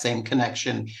see that same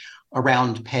connection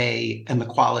around pay and the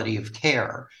quality of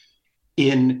care.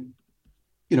 When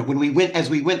we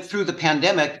went through the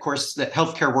pandemic, of course, the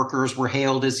healthcare workers were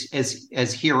hailed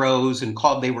as heroes and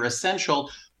called they were essential,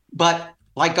 but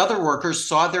like other workers,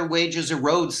 saw their wages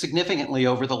erode significantly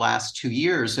over the last 2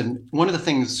 years. And one of the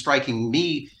things striking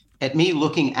me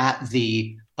looking at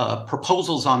the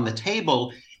proposals on the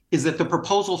table is that the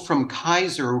proposal from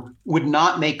Kaiser would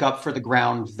not make up for the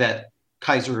ground that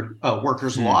Kaiser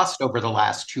workers lost over the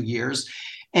last 2 years.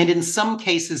 And in some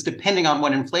cases, depending on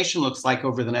what inflation looks like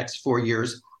over the next 4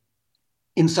 years,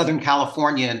 in Southern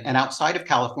California and outside of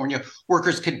California,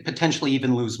 workers could potentially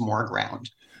even lose more ground.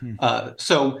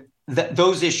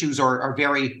 Those issues are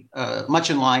very much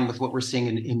in line with what we're seeing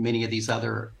in many of these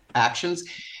other actions.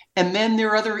 And then there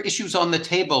are other issues on the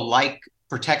table, like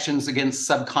protections against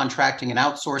subcontracting and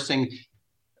outsourcing.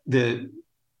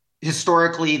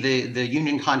 Historically, the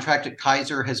union contract at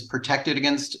Kaiser has protected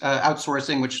against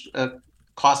outsourcing, which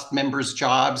cost members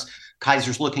jobs.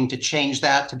 Kaiser's looking to change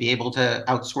that to be able to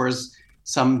outsource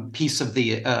some piece of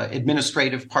the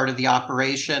administrative part of the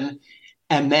operation.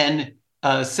 And then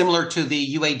similar to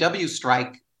the UAW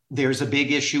strike, there's a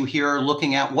big issue here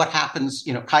looking at what happens.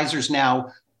 Kaiser's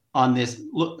now on this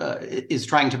is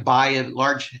trying to buy a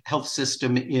large health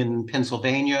system in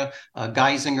Pennsylvania,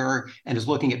 Geisinger, and is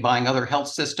looking at buying other health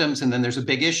systems. And then there's a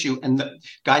big issue, and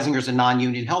Geisinger's a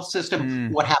non-union health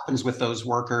system. What happens with those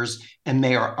workers? And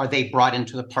are they brought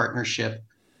into the partnership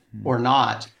or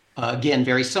not? Again,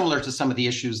 very similar to some of the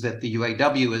issues that the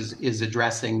UAW is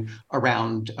addressing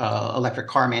around electric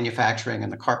car manufacturing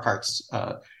and the car parts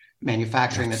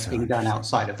manufacturing that's being done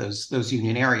outside of those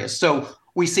union areas. So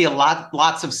we see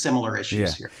lots of similar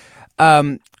issues here.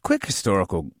 Quick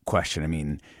historical question. I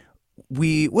mean,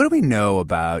 what do we know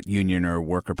about union or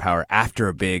worker power after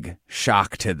a big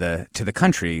shock to the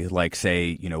country, like,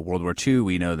 say, World War II?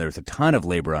 We know there's a ton of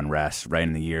labor unrest right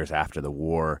in the years after the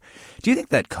war. Do you think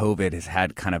that COVID has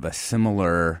had kind of a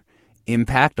similar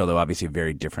impact, although obviously a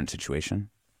very different situation?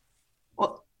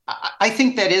 Well, I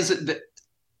think there is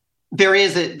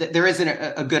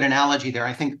a good analogy there.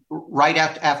 I think right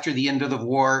after the end of the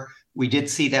war, we did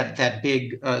see that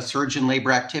big surge in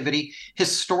labor activity.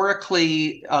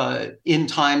 Historically, in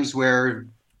times where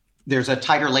there's a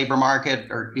tighter labor market,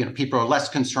 or people are less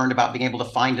concerned about being able to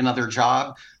find another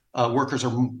job, workers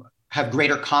are have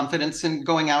greater confidence in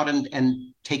going out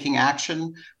and taking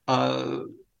action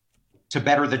to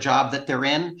better the job that they're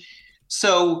in.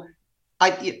 So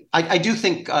I do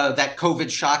think that COVID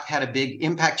shock had a big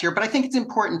impact here, but I think it's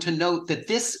important to note that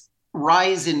this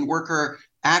rise in worker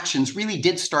actions really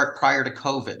did start prior to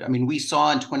COVID. I mean, we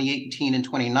saw in 2018 and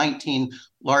 2019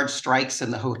 large strikes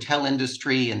in the hotel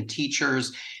industry and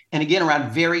teachers, and again,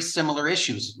 around very similar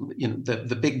issues. You know,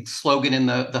 the big slogan in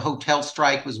the hotel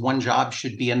strike was "one job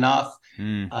should be enough,"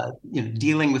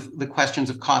 dealing with the questions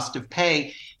of cost of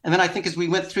pay. And then I think as we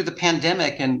went through the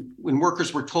pandemic and when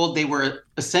workers were told they were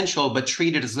essential but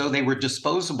treated as though they were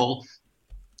disposable,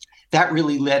 that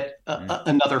really lit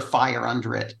another fire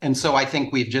under it. And so I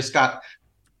think we've just got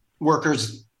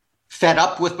workers fed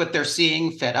up with what they're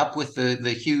seeing, fed up with the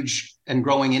huge and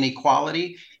growing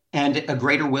inequality, and a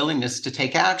greater willingness to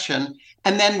take action.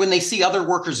 And then when they see other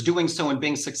workers doing so and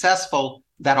being successful,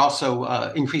 that also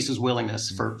increases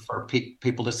willingness for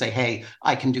people to say, hey,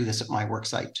 I can do this at my work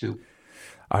site too.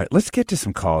 All right, let's get to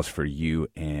some calls for you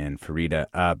and Farida.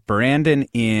 Brandon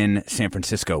in San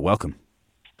Francisco, welcome.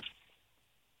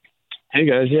 Hey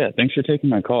guys, thanks for taking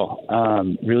my call.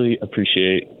 Really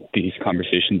appreciate these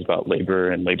conversations about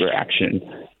labor and labor action.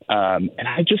 And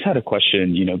I just had a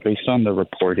question, based on the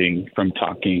reporting from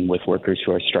talking with workers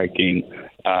who are striking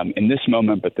in this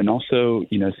moment, but then also,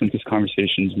 since this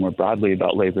conversation is more broadly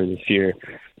about labor this year,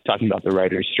 talking about the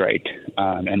writers' strike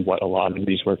and what a lot of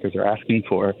these workers are asking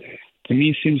for, to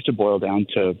me seems to boil down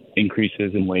to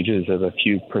increases in wages of a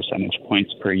few percentage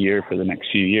points per year for the next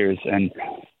few years. And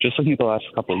just looking at the last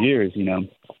couple of years,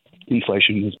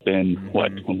 inflation has been,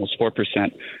 almost 4%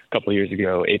 a couple of years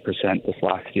ago, 8% this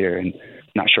last year, and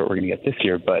not sure what we're going to get this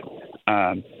year. But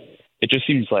it just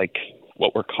seems like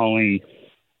what we're calling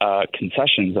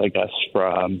concessions, I guess,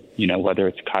 from, whether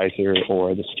it's Kaiser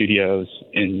or the studios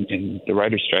in the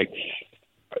writer's strike,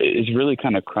 is really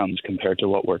kind of crumbs compared to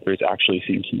what workers actually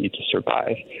seem to need to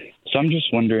survive. So I'm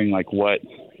just wondering, what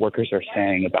workers are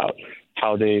saying about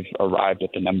how they've arrived at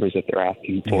the numbers that they're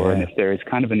asking for, and if there is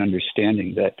kind of an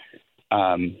understanding that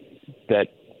that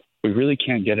we really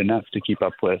can't get enough to keep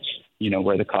up with,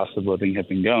 where the cost of living have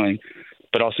been going,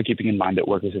 but also keeping in mind that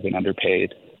workers have been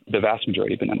underpaid. The vast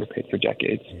majority have been underpaid for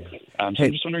decades. So I'm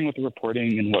just wondering what the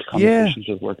reporting and what conversations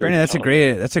with workers. Brandon,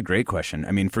 that's a great question.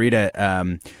 I mean,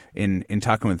 Farida, in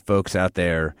talking with folks out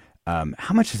there,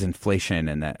 how much is inflation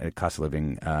and that cost of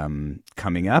living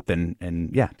coming up? And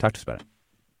talk to us about it.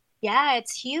 Yeah,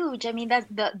 it's huge. I mean,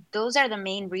 those are the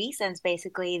main reasons,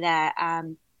 basically, that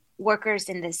workers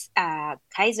in this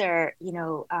Kaiser,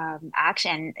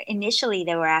 action. Initially,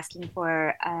 they were asking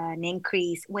for an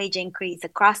wage increase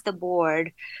across the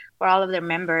board for all of their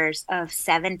members of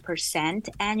 7%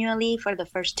 annually for the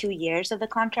first 2 years of the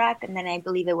contract, and then I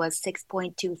believe it was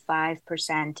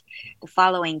 6.25% the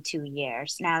following 2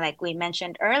 years. Now, like we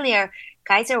mentioned earlier,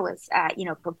 Kaiser was,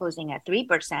 proposing a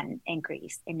 3%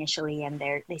 increase initially, and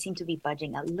they seem to be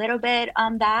budging a little bit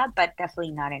on that, but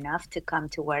definitely not enough to come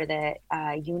to where the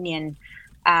union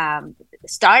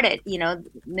started,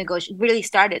 really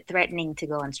started threatening to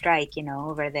go on strike,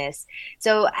 over this.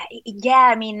 So,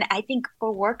 I think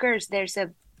for workers,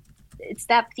 it's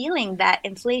that feeling that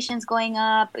inflation's going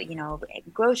up,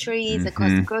 groceries, the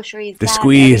cost of groceries, the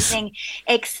squeeze, everything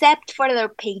except for their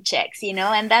paychecks,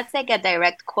 and that's like a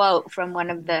direct quote from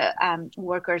one of the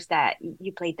workers that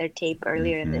you played their tape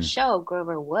earlier in the show,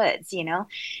 Grover Woods,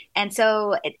 and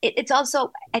so it's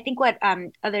also, I think what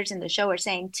others in the show are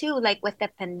saying too, like with the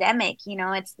pandemic,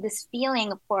 it's this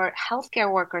feeling for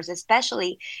healthcare workers,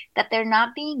 especially, that they're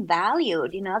not being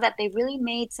valued, that they really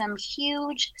made some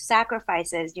huge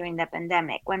sacrifices during the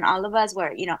pandemic when all of us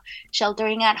were,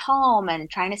 sheltering at home and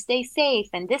trying to stay safe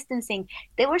and distancing.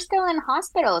 They were still in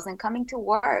hospitals and coming to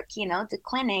work, to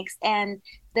clinics. And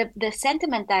the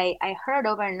sentiment I heard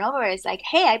over and over is like,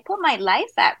 hey, I put my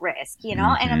life at risk, and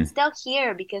I'm still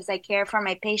here because I care for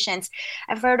my patients.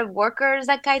 I've heard of workers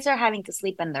at Kaiser having to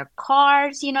sleep in their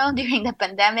cars, during the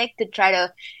pandemic to try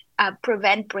to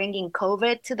prevent bringing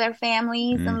COVID to their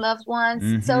families and loved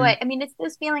ones. So, it's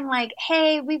this feeling like,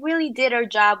 hey, we really did our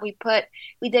job.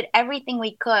 We did everything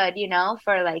we could,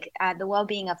 for the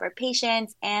well-being of our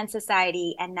patients and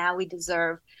society. And now we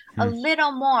deserve a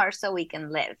little more so we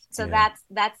can live. So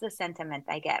that's the sentiment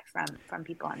I get from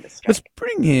people on the strike. Let's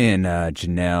bring in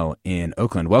Janelle in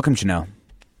Oakland. Welcome, Janelle.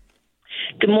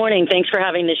 Good morning. Thanks for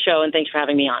having this show, and thanks for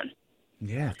having me on.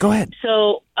 Yeah, go ahead.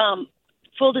 So,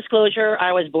 full disclosure,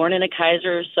 I was born in a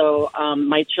Kaiser. So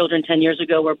my children 10 years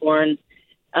ago were born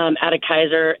at a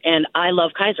Kaiser, and I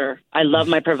love Kaiser. I love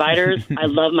my providers. I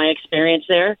love my experience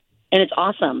there, and it's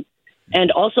awesome. And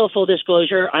also, full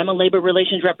disclosure, I'm a labor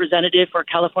relations representative for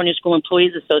California School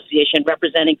Employees Association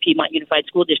representing Piedmont Unified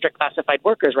School District classified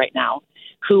workers right now,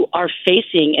 who are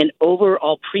facing an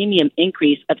overall premium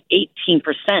increase of 18%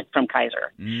 from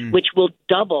Kaiser, which will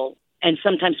double and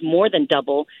sometimes more than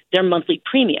double their monthly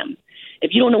premium.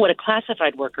 If you don't know what a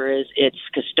classified worker is, it's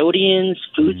custodians,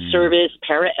 food service,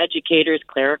 paraeducators,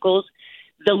 clericals.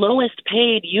 The lowest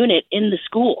paid unit in the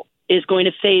school is going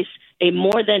to face a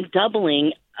more than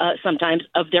doubling sometimes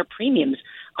of their premiums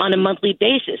on a monthly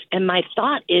basis. And my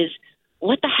thought is,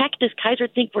 what the heck does Kaiser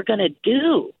think we're going to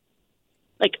do?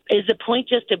 Like, is the point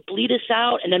just to bleed us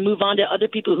out and then move on to other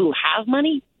people who have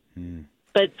money?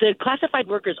 But the classified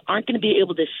workers aren't going to be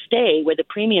able to stay where the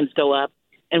premiums go up.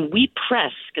 And we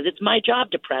press, because it's my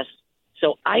job to press.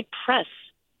 So I press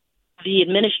the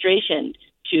administration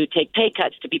to take pay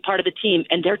cuts, to be part of the team,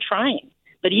 and they're trying.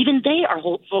 But even they are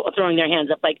throwing their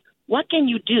hands up like, what can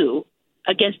you do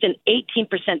against an 18%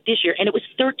 this year? And it was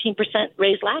 13%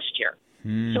 raised last year.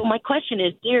 So my question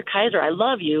is, dear Kaiser, I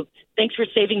love you. Thanks for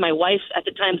saving my wife's, at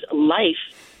the time's, life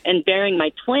and bearing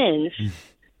my twins.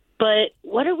 But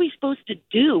what are we supposed to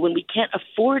do when we can't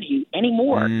afford you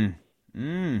anymore?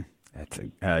 That's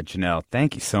Janelle,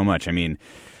 thank you so much. I mean,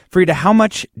 Frida, how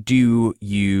much do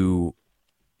you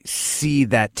see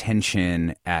that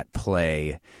tension at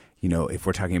play? You know, if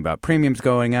we're talking about premiums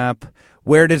going up,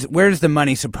 where does the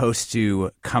money supposed to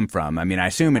come from? I mean, I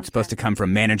assume it's supposed to come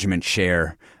from management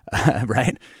share,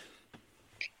 right?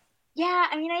 Yeah,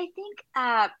 I mean, I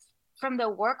think from the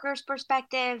workers'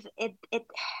 perspective,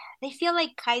 they feel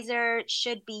like Kaiser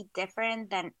should be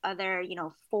different than other,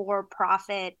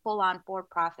 for-profit, full-on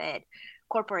for-profit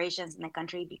corporations in the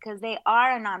country, because they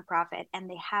are a nonprofit and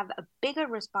they have a bigger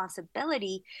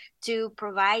responsibility to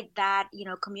provide that,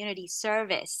 community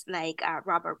service, like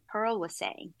Robert Pearl was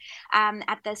saying.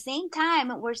 At the same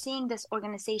time, we're seeing this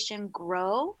organization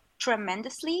grow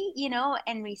tremendously,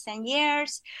 in recent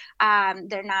years.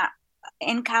 They're not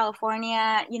in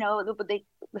California, they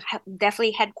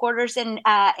definitely headquarters in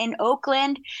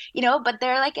Oakland, but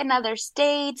they're like in other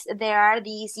states. There are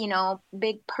these,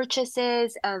 big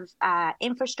purchases of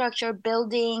infrastructure,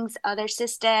 buildings, other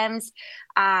systems.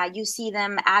 You see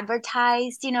them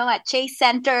advertised, at Chase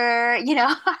Center,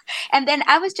 and then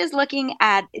I was just looking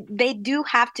at, they do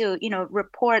have to,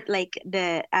 report like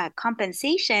the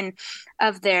compensation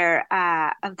of their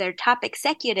top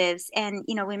executives. And,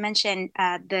 we mentioned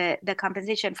the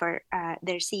compensation for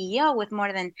their CEO with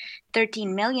more than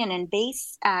 13 million in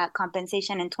base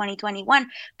compensation in 2021.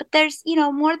 But there's,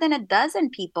 more than a dozen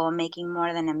people making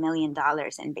more than $1 million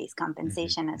in base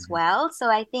compensation as well. So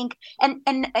I think,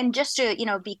 and just to,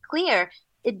 be clear,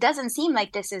 it doesn't seem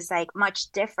like this is like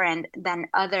much different than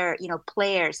other,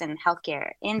 players in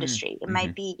healthcare industry. It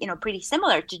might be, pretty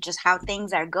similar to just how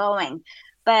things are going.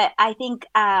 But I think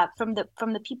from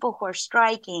the people who are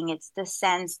striking, it's the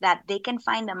sense that they can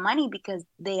find the money because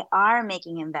they are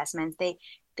making investments. They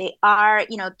are,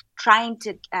 trying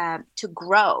to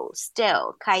grow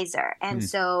still, Kaiser. And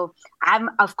so I'm,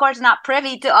 of course, not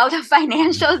privy to all the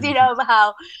financials, of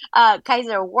how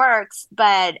Kaiser works.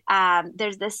 But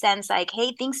there's this sense like,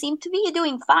 hey, things seem to be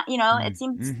doing fine. It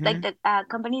seems like the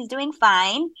company is doing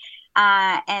fine.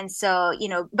 And so,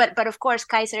 but of course,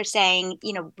 Kaiser is saying,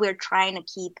 we're trying to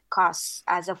keep costs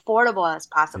as affordable as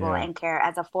possible and care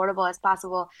as affordable as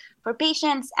possible for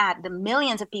patients, at the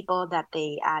millions of people that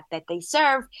they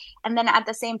serve. And then at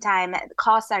the same time,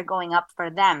 costs are going up for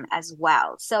them as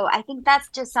well. So I think that's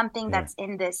just something that's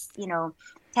in this,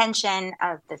 tension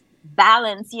of this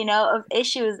balance, of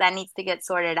issues that needs to get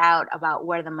sorted out about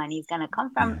where the money is going to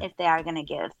come from if they are going to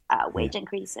give wage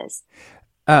increases.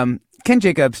 Ken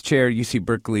Jacobs, Chair, UC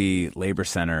Berkeley Labor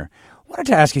Center. I wanted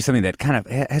to ask you something that kind of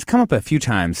has come up a few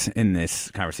times in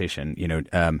this conversation.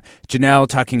 Janelle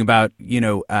talking about,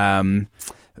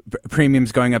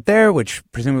 premiums going up there, which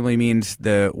presumably means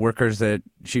the workers that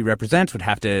she represents would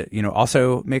have to,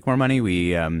 also make more money.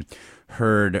 We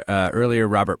heard earlier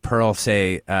Robert Pearl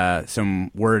say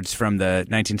some words from the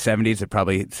 1970s that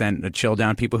probably sent a chill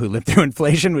down people who lived through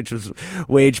inflation, which was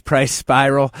wage price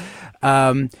spiral.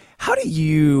 How do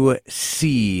you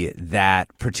see that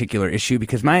particular issue?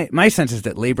 Because my sense is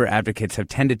that labor advocates have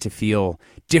tended to feel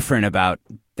different about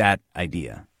that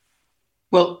idea.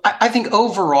 Well, I think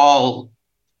overall,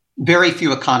 very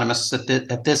few economists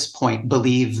at this point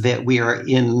believe that we are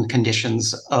in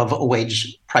conditions of a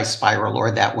wage price spiral or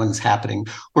that one's happening.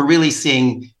 We're really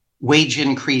seeing wage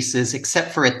increases,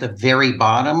 except for at the very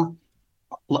bottom,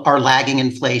 are lagging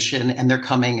inflation, and they're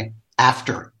coming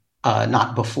after,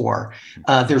 not before.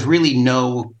 There's really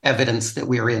no evidence that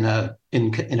we're in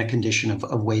a condition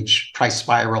of wage price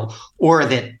spiral, or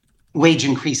that wage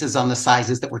increases on the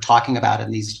sizes that we're talking about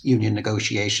in these union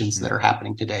negotiations that are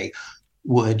happening today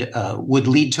would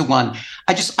lead to one.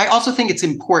 I also think it's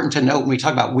important to note when we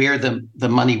talk about where the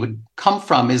money would come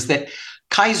from is that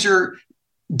Kaiser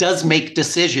does make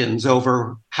decisions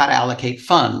over how to allocate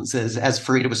funds. As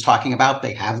Farida was talking about,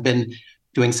 they have been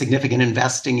doing significant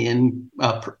investing in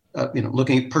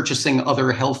looking at purchasing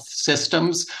other health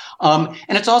systems. And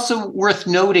it's also worth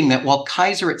noting that while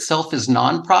Kaiser itself is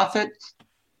nonprofit,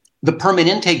 the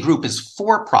Permanente group is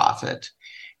for-profit.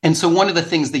 And so one of the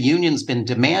things the union's been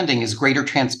demanding is greater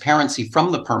transparency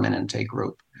from the Permanente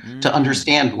group to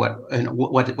understand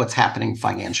what's happening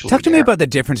financially. Talk to me about the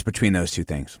difference between those two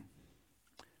things.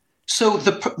 So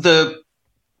the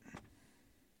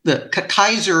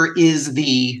Kaiser is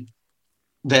the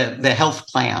health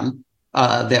plan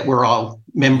that we're all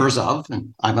members of,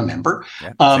 and I'm a member.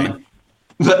 Yeah,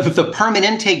 the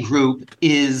Permanente group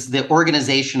is the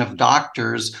organization of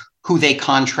doctors who they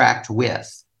contract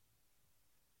with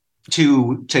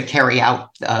to carry out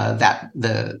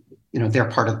their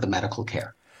part of the medical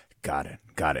care. Got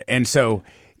it. And so,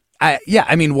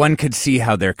 one could see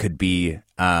how there could be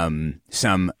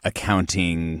some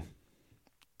accounting.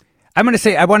 I want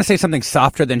to say something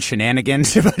softer than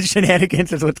shenanigans, but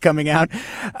shenanigans is what's coming out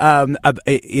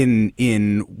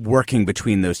in working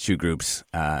between those two groups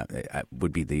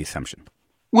would be the assumption.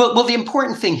 Well, the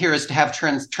important thing here is to have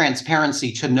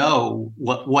transparency to know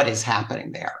what is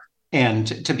happening there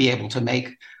and to be able to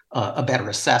make a better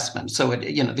assessment. So,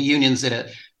 the union's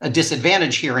at a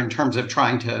disadvantage here in terms of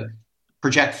trying to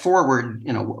project forward,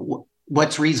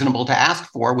 what's reasonable to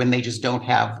ask for when they just don't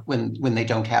have when they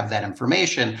don't have that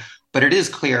information. But it is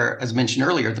clear, as mentioned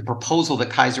earlier, the proposal that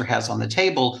Kaiser has on the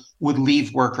table would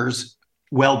leave workers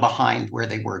well behind where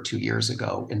they were 2 years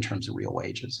ago in terms of real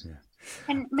wages. Yeah.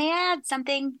 And may I add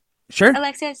something? Sure.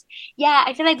 Alexis? Yeah,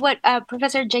 I feel like what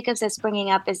Professor Jacobs is bringing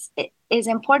up is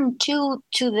important to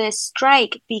this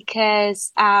strike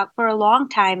because for a long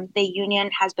time, the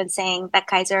union has been saying that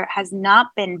Kaiser has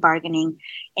not been bargaining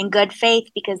in good faith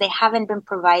because they haven't been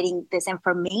providing this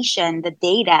information, the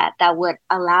data that would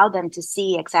allow them to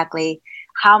see exactly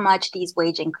how much these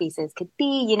wage increases could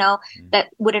be, that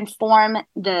would inform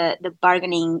the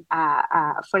bargaining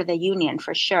for the union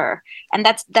for sure. And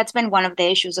that's been one of the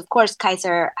issues. Of course,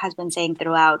 Kaiser has been saying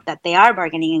throughout that they are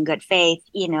bargaining in good faith,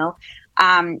 but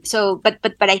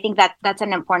I think that's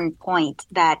an important point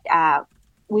that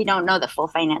we don't know the full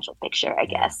financial picture, I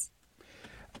guess.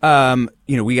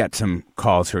 We got some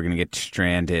calls who are going to get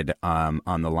stranded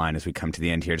on the line as we come to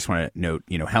the end here. Just want to note,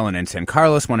 Helen and San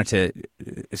Carlos wanted to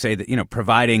say that,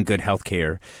 providing good health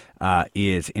care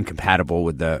is incompatible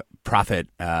with the profit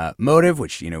motive,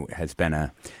 which, has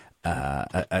been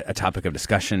a topic of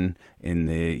discussion in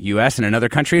the U.S. and in other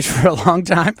countries for a long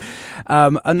time.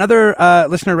 Another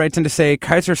listener writes in to say,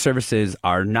 Kaiser services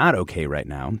are not okay right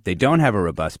now. They don't have a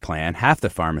robust plan. Half the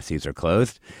pharmacies are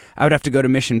closed. I would have to go to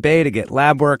Mission Bay to get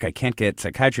lab work. I can't get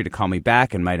psychiatry to call me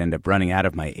back and might end up running out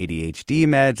of my ADHD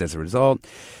meds as a result.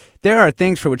 There are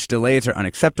things for which delays are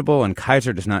unacceptable, and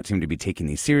Kaiser does not seem to be taking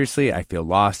these seriously. I feel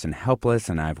lost and helpless,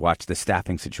 and I've watched the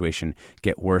staffing situation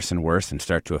get worse and worse and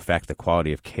start to affect the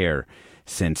quality of care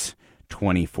since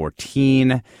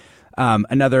 2014.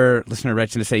 Another listener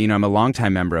writes in to say, I'm a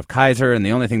longtime member of Kaiser, and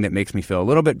the only thing that makes me feel a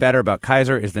little bit better about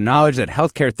Kaiser is the knowledge that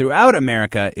healthcare throughout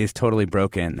America is totally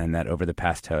broken, and that over the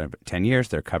past 10 years,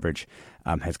 their coverage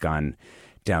has gone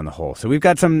down the hole. So we've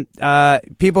got some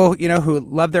people, who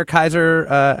love their Kaiser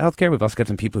healthcare. We've also got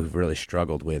some people who've really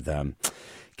struggled with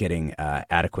getting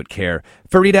adequate care.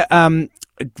 Farida,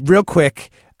 real quick,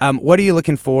 what are you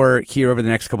looking for here over the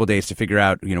next couple of days to figure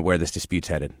out, where this dispute's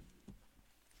headed?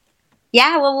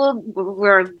 Yeah, well,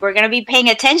 we're going to be paying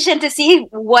attention to see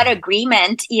what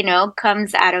agreement,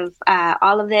 comes out of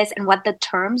all of this and what the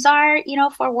terms are,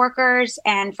 for workers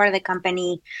and for the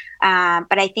company.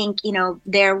 But I think,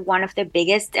 they're one of the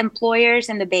biggest employers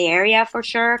in the Bay Area for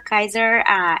sure, Kaiser.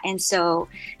 And so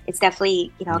it's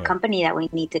definitely, a company that we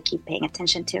need to keep paying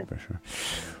attention to. For sure.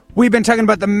 We've been talking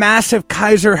about the massive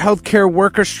Kaiser healthcare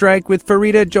worker strike with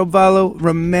Farida Jovallo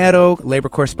Romero, labor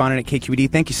correspondent at KQED.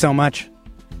 Thank you so much.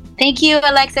 Thank you,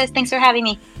 Alexis. Thanks for having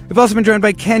me. We've also been joined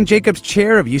by Ken Jacobs,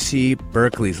 chair of UC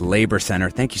Berkeley's Labor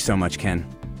Center. Thank you so much, Ken.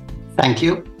 Thank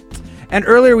you. And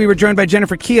earlier we were joined by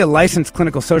Jennifer Key, a licensed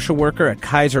clinical social worker at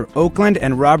Kaiser Oakland,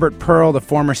 and Robert Pearl, the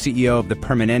former CEO of the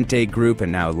Permanente Group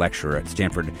and now lecturer at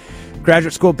Stanford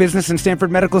Graduate School of Business and Stanford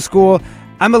Medical School.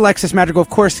 I'm Alexis Madrigal. Of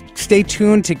course, stay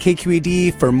tuned to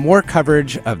KQED for more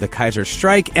coverage of the Kaiser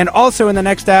strike. And also in the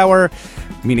next hour,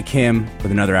 Mina Kim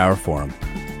with another Hour Forum.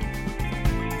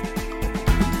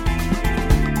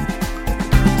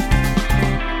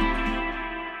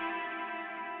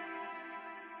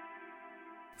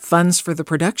 Funds for the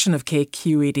production of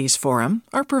KQED's Forum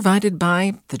are provided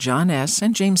by the John S.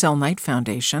 and James L. Knight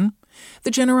Foundation, the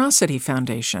Generosity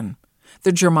Foundation,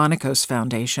 the Germanicos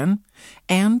Foundation,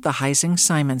 and the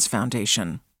Heising-Simons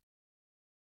Foundation.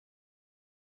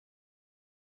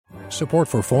 Support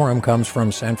for Forum comes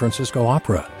from San Francisco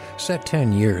Opera. Set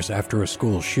 10 years after a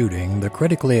school shooting, the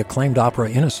critically acclaimed opera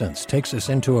Innocence takes us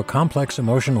into a complex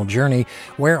emotional journey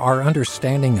where our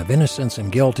understanding of innocence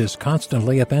and guilt is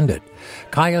constantly upended.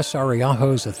 Kaya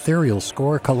Sariaho's ethereal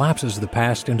score collapses the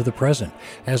past into the present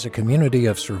as a community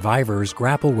of survivors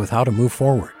grapple with how to move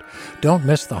forward. Don't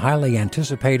miss the highly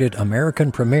anticipated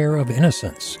American premiere of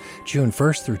Innocence, June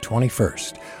 1st through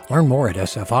 21st. Learn more at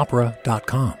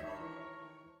sfopera.com.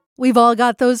 We've all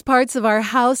got those parts of our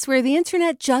house where the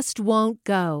internet just won't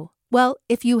go. Well,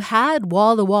 if you had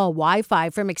wall-to-wall Wi-Fi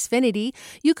from Xfinity,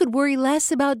 you could worry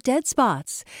less about dead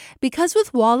spots. Because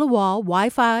with wall-to-wall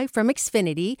Wi-Fi from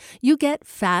Xfinity, you get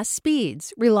fast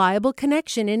speeds, reliable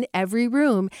connection in every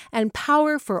room, and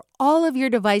power for all of your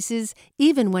devices,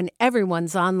 even when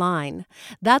everyone's online.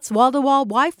 That's wall-to-wall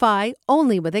Wi-Fi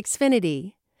only with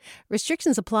Xfinity.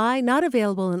 Restrictions apply, not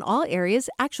available in all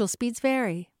areas. Actual speeds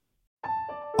vary.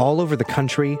 All over the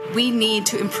country, we need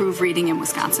to improve reading in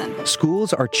Wisconsin.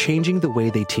 Schools are changing the way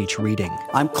they teach reading.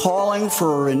 I'm calling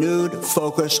for a renewed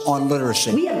focus on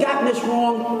literacy. We have gotten this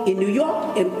wrong in New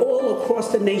York and all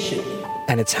across the nation.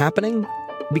 And it's happening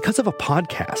because of a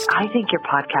podcast. I think your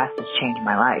podcast has changed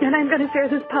my life. And I'm going to share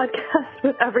this podcast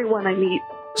with everyone I meet.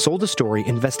 Sold a Story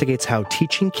investigates how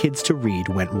teaching kids to read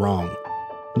went wrong.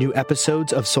 New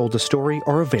episodes of Sold a Story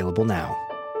are available now.